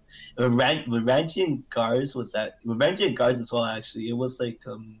with some with ranching guards was that with ranching guards as well. Actually, it was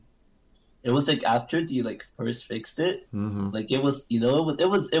like after they like first fixed it, Mm-hmm. like it was it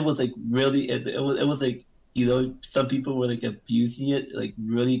was like really it was like some people were like abusing it like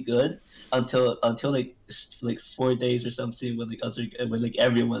really good until like 4 days or something when like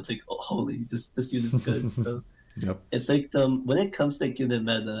everyone's like, oh, holy, this unit's good. So Yep. it's like when it comes to like the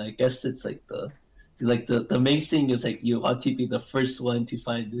meta, I guess it's like the main thing is like you want to be the first one to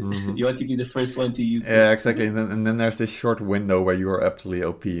find it. Mm-hmm. You want to be the first one to use it. Yeah, exactly. And then there's this short window where you are absolutely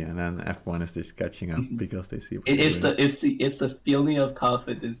OP, and then everyone is just catching up because they see what you're It's doing. it's the feeling of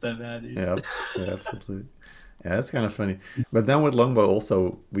confidence that matters. Yeah, yeah, absolutely. Yeah, that's kind of funny. But then with longbow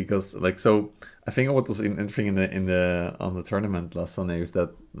also, because like, so I think what was interesting in the on the tournament last Sunday is that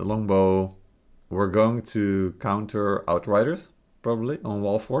the longbow were going to counter outriders probably on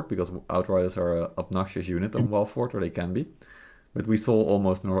wall fort, because outriders are a obnoxious unit on wall fort, or they can be. But we saw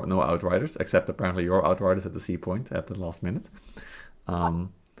almost no outriders, except apparently your outriders at the C point at the last minute.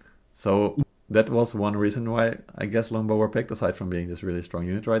 Um, so that was one reason why I guess longbow were picked, aside from being just really strong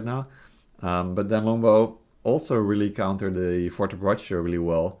unit right now. But then longbow also really countered the Fort of Rochester really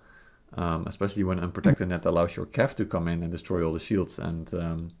well, especially when unprotected net allows your Kev to come in and destroy all the shields and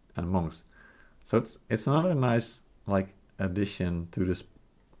monks. So it's another nice like addition to this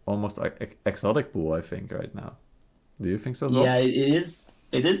almost like exotic pool, I think, right now. Do you think so as Yeah, well? it is.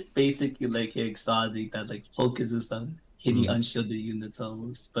 It is basically like exotic that like focuses on hitting Mm-hmm. unshielded units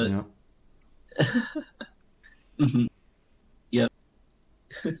almost. But Yeah, mhm, yep.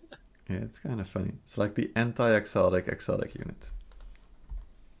 yeah, it's kind of funny. It's like the anti-exotic unit.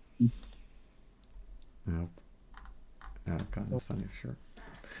 Yeah, yeah, kind of funny, sure.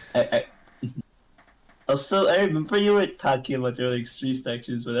 I also I remember you were talking about there were like three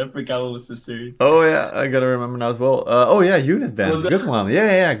sections, but I forgot what was the third. Oh yeah, I gotta remember now as well. Oh yeah, unit bands, Was good it? one.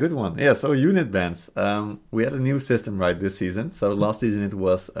 Yeah, good one. Yeah, so unit bands. We had a new system right this season. So last season it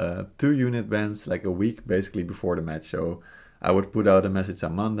was 2 unit bands, like a week basically before the match. So I would put out a message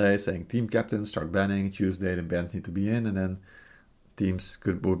on Monday saying team captains start banning. Tuesday the bands need to be in, and then teams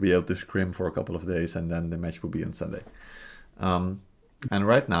would be able to scrim for a couple of days, and then the match would be on Sunday. Um, and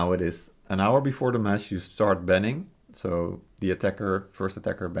right now it is an hour before the match you start banning. So the first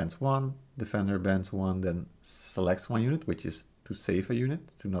attacker bans one, defender bans one, then selects one unit, which is to save a unit,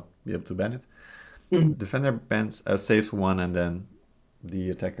 to not be able to ban it. Defender saves one, and then the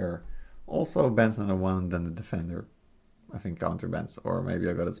attacker also bans another one, and then the defender, I think, counter bans, or maybe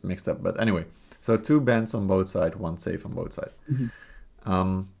I got it mixed up. But anyway, so 2 bans on both sides, one save on both sides.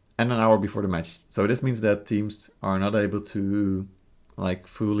 And an hour before the match. So this means that teams are not able to like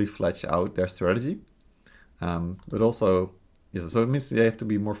fully flesh out their strategy, but also, yeah, so it means they have to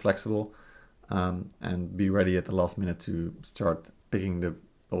be more flexible, and be ready at the last minute to start picking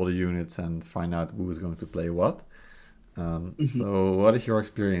all the units and find out who is going to play what. So what is your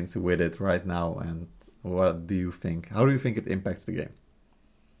experience with it right now, and what do you think? How do you think it impacts the game?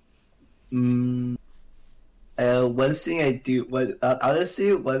 Mm, one thing I do,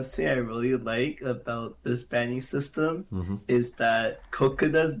 honestly, one thing I really like about this banning system Mm-hmm. is that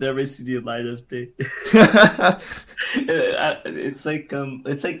coconuts never see the light of day. It's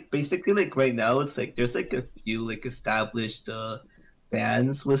like basically like right now it's like there's like a few like established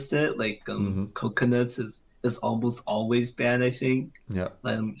bans with it. Like Mm-hmm. coconuts is almost always banned, I think. Yeah.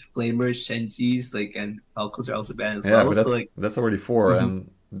 Flamers, Shenjis, like, and Falcons are also banned as Yeah, well. but So that's like that's already 4, mhm,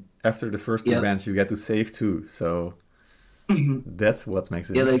 and after the first 2 yeah. bans, you get to save 2. So that's what makes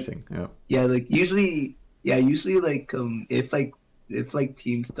it Yeah, like interesting. Yeah. yeah, like usually like if like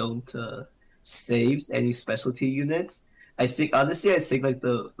teams don't save any specialty units, I think honestly I think like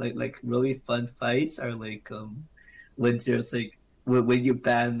the like really fun fights are like when there's like when you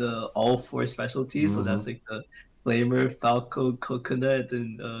ban the all four specialties, so Mm-hmm. that's like the Flamer, Falco, Coconut,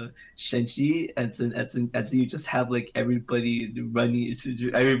 and Shenji, and then you just have like everybody running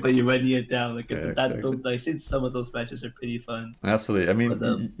it down. Like Yeah, that, exactly. I think some of those matches are pretty fun. Absolutely. I mean,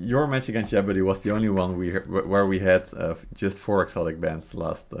 But your match against Jebediah was the only one where we had just four exotic bands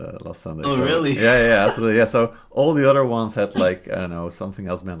last Sunday. oh So really? yeah, absolutely. Yeah. So all the other ones had like I don't know something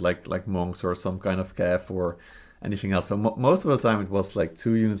else band like monks or some kind of calf or anything else. So most of the time it was like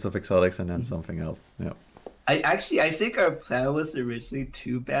 2 units of exotics and then something else. Yeah. I think our plan was originally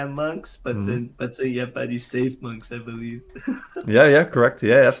two ban monks, Hmm. but then yeah, buddy safe monks, I believe. Yeah. Correct.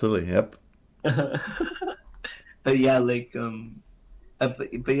 Yeah. Absolutely. Yep. But yeah,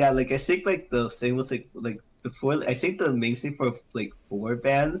 but yeah, like I think like the thing was like before. I think the main thing for like four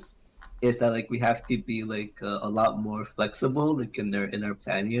bands is that like we have to be like a lot more flexible like in our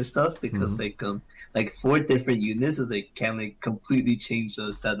planning and stuff because Hmm. like four different units is like can like completely change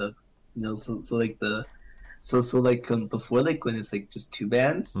the setup. You know, so like like before like when it's like just two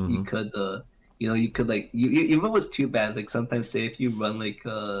bands, you Hmm. could you could like even with two bands like sometimes say if you run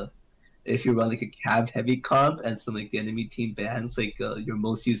like a cab heavy comp and some like the enemy team bans like your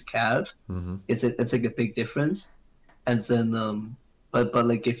most used cab, Hmm. it's like a big difference. And then but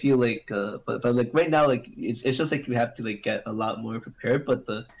like if you like but like right now like it's just like you have to like get a lot more prepared. But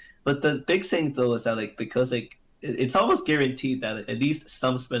the big thing though is that like because like it's almost guaranteed that at least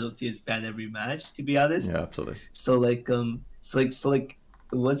some specialty is banned every match. To be honest, Yeah. Absolutely. so like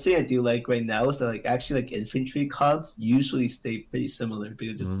one thing I do like right now is that like actually like infantry comps usually stay pretty similar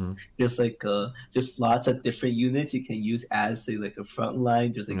because Hmm. just lots of different units you can use as say like a front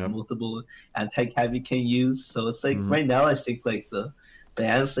line. There's like Yep. multiple anti-cav you can use. So it's like Hmm. right now I think like the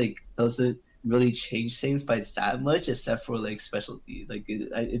balance like doesn't really change things by that much except for like specialty. Like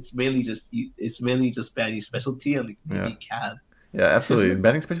it's mainly just banning specialty and like Yeah. maybe cav. Yeah, absolutely.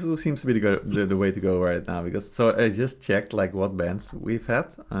 Banning special seems to be the way to go right now because so I just checked like what bans we've had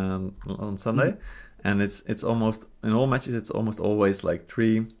on Sunday, and it's almost in all matches it's almost always like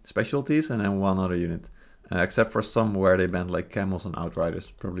three specialties and then one other unit, except for some where they banned like camels and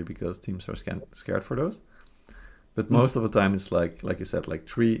outriders, probably because teams are scared for those. But most of the time it's like you said like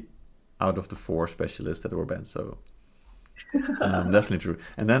three out of the four specialists that were banned. So definitely true.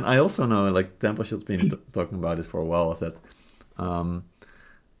 And then I also know like Tempo Shot's been talking about this for a while is that um,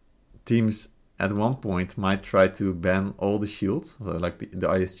 teams at one point might try to ban all the shields, so like the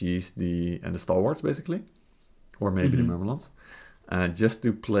ISGs, and the stalwarts basically, or maybe the Murmilons, just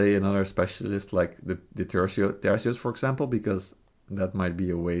to play another specialist like the Tertius, for example, because that might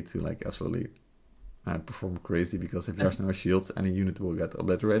be a way to like absolutely perform crazy. Because if there's no shields, any unit will get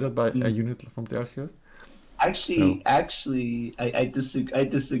obliterated by a unit from Tertius. So, I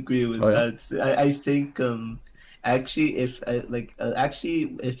disagree oh with yeah. that. I think actually if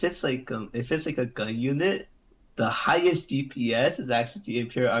it's like a gun unit, the highest DPS is actually the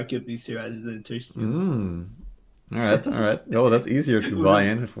Imperial Arquebusier rather than Tercio. Mm. All right. Oh, that's easier to buy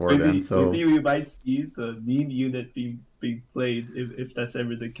in for then. So Maybe we might see the meme unit being played if that's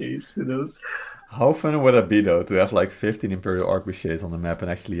ever the case. Who knows? how fun would it be though to have like 15 Imperial Arquebusiers on the map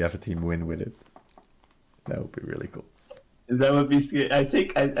and actually have a team win with it? That would be really cool. That would be scary. I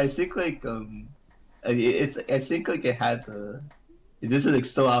think like I think like it had this is like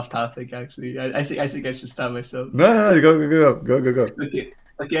so off topic actually. I think I should stop myself. No, go. Okay.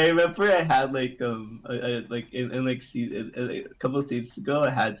 Okay, I remember I had like in like a couple of days ago I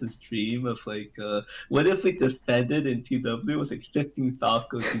had this dream of like what if we defended in TW was like 15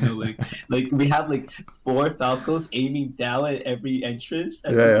 Falcos, you know, like we have like four Falcos aiming down at every entrance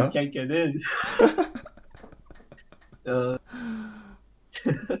and so we Yeah, can't get in. yeah. Uh,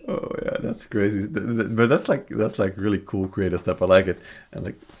 Oh yeah, that's crazy. But that's like really cool creative stuff. I like it. And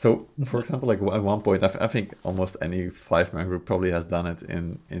like so, for example, like at one point, I think almost any 5-man group probably has done it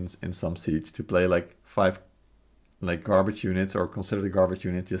in some siege to play like five like garbage units or considered garbage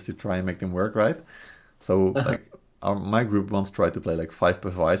units just to try and make them work right. So like my group once tried to play like five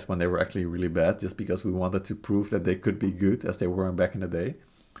Pavais when they were actually really bad, just because we wanted to prove that they could be good as they were back in the day.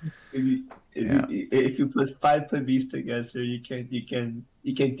 Yeah, if you put five police together, you can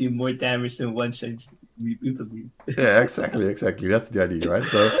do more damage than one change. We believe. yeah, exactly. That's the idea, right?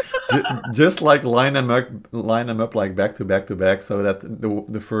 So just like line them up like back to back to back, so that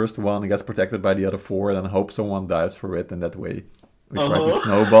the first one gets protected by the other four, and then hope someone dives for it, and that way we try to Uh-huh.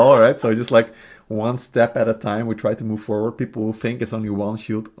 snowball, right? So just like one step at a time, we try to move forward. People will think it's only one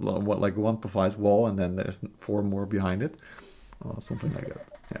shield, like one provides wall, and then there's four more behind it, or something like that.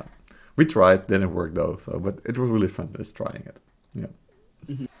 Yeah, we tried, didn't work though. So, but it was really fun just trying it. Yeah,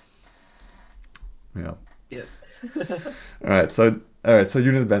 Mhm. yeah. Yeah. All right, so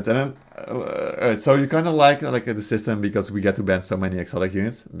unit bands, and then all right, so you kind of like the system because we get to band so many exotic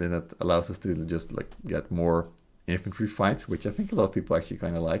units, then that allows us to just like get more infantry fights, which I think a lot of people actually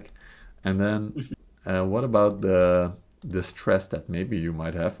kind of like. And then, what about the stress that maybe you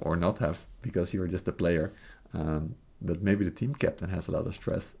might have or not have because you're just a player, but maybe the team captain has a lot of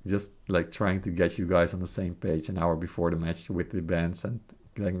stress, just like trying to get you guys on the same page an hour before the match with the bands and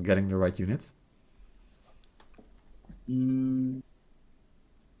getting the right units. Mm,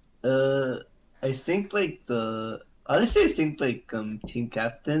 uh, I think like the honestly, I think like team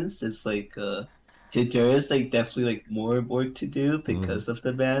captains is like there is like definitely like more work to do Mm-hmm. because of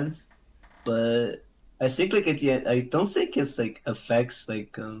the bans. But I think like at the end, I don't think it's like affects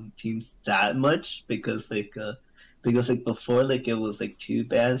like teams that much because like before like it was like two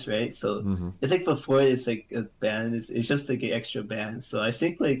bands, right? So Mm-hmm. it's like before it's like a band, it's just like an extra band. So I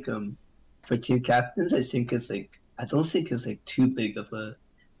think like for team captains, I think it's like I don't think it's like too big of a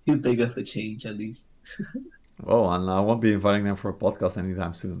change at least. Oh, and I won't be inviting them for a podcast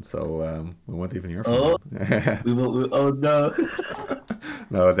anytime soon, so we won't even hear from Oh, them. we will. Oh no.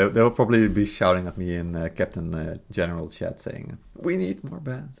 No, they'll probably be shouting at me in Captain General chat saying, "We need more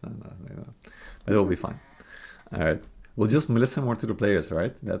bands." No. But it'll be fine. All right, we'll just listen more to the players,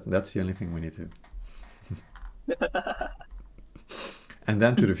 right? That's the only thing we need to, and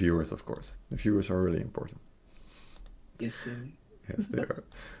then to the viewers, of course. The viewers are really important. Yes, sir. Yes, they are.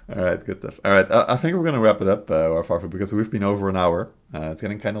 All right, good stuff. All right, I think we're gonna wrap it up, Warfarfu, because we've been over an hour. It's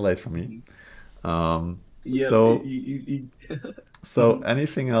getting kind of late for me. Um, Yep. so So, Mhm.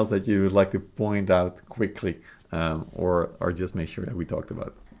 anything else that you would like to point out quickly, or just make sure that we talked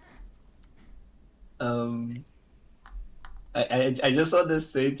about? Um, I just want to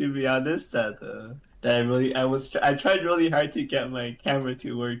say, to be honest, that I tried really hard to get my camera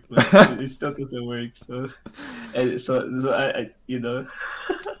to work, but it still doesn't work. So, I you know.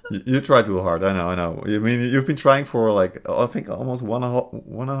 You tried real hard. I know. I know. You mean you've been trying for like I think almost one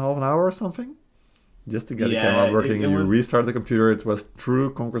and a half an hour or something, just to get the camera Yeah, working. it And you was. restart the computer. It was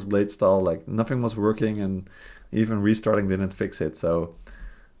true Conqueror's Blade style. Like nothing was working, and even restarting didn't fix it. So,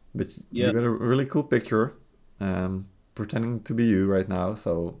 but you Yep. got a really cool picture, pretending to be you right now.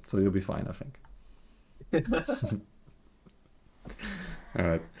 So you'll be fine, I think. All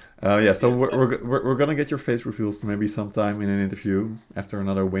right. Yeah. So Yeah. we're gonna get your face reveals maybe sometime in an interview after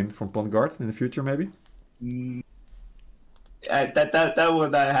another win from Pondgard in the future, maybe. Mm, that will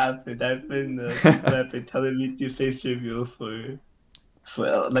not happen. People have been telling me to face reveal for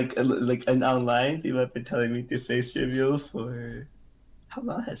like an online. People have been telling me to face reveal for how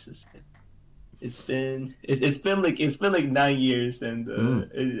long has this been? It's been like 9 years, Mm.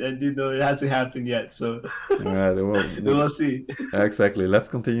 and it hasn't happened yet. So All right. Well, we'll see. exactly. Let's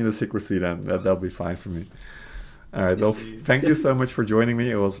continue the secrecy then. That'll be fine for me. All right. You Well, see. thank you so much for joining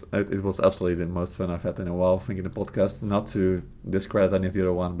me. It was absolutely the most fun I've had in a while thinking the podcast. Not to discredit any of the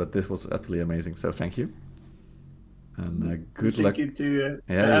other one, but this was absolutely amazing. So thank you and good Thank luck. you too.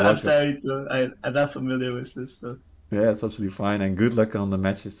 Yeah, you're I'm welcome. sorry, though. I'm not familiar with this, so. Yeah, it's absolutely fine. And good luck on the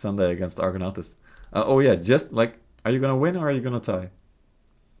match Sunday against Argonautas. Oh yeah, just like, are you gonna win or are you gonna tie?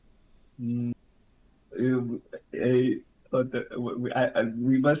 Mm, you- eh,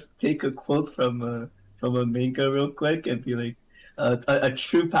 we must take a quote from a manga real quick and be like, a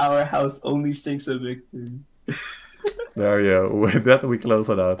true powerhouse only stinks of victory. There you go. With that, we close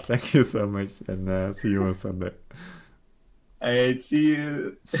it out. Thank you so much, and see you on Sunday. All right, see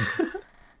you.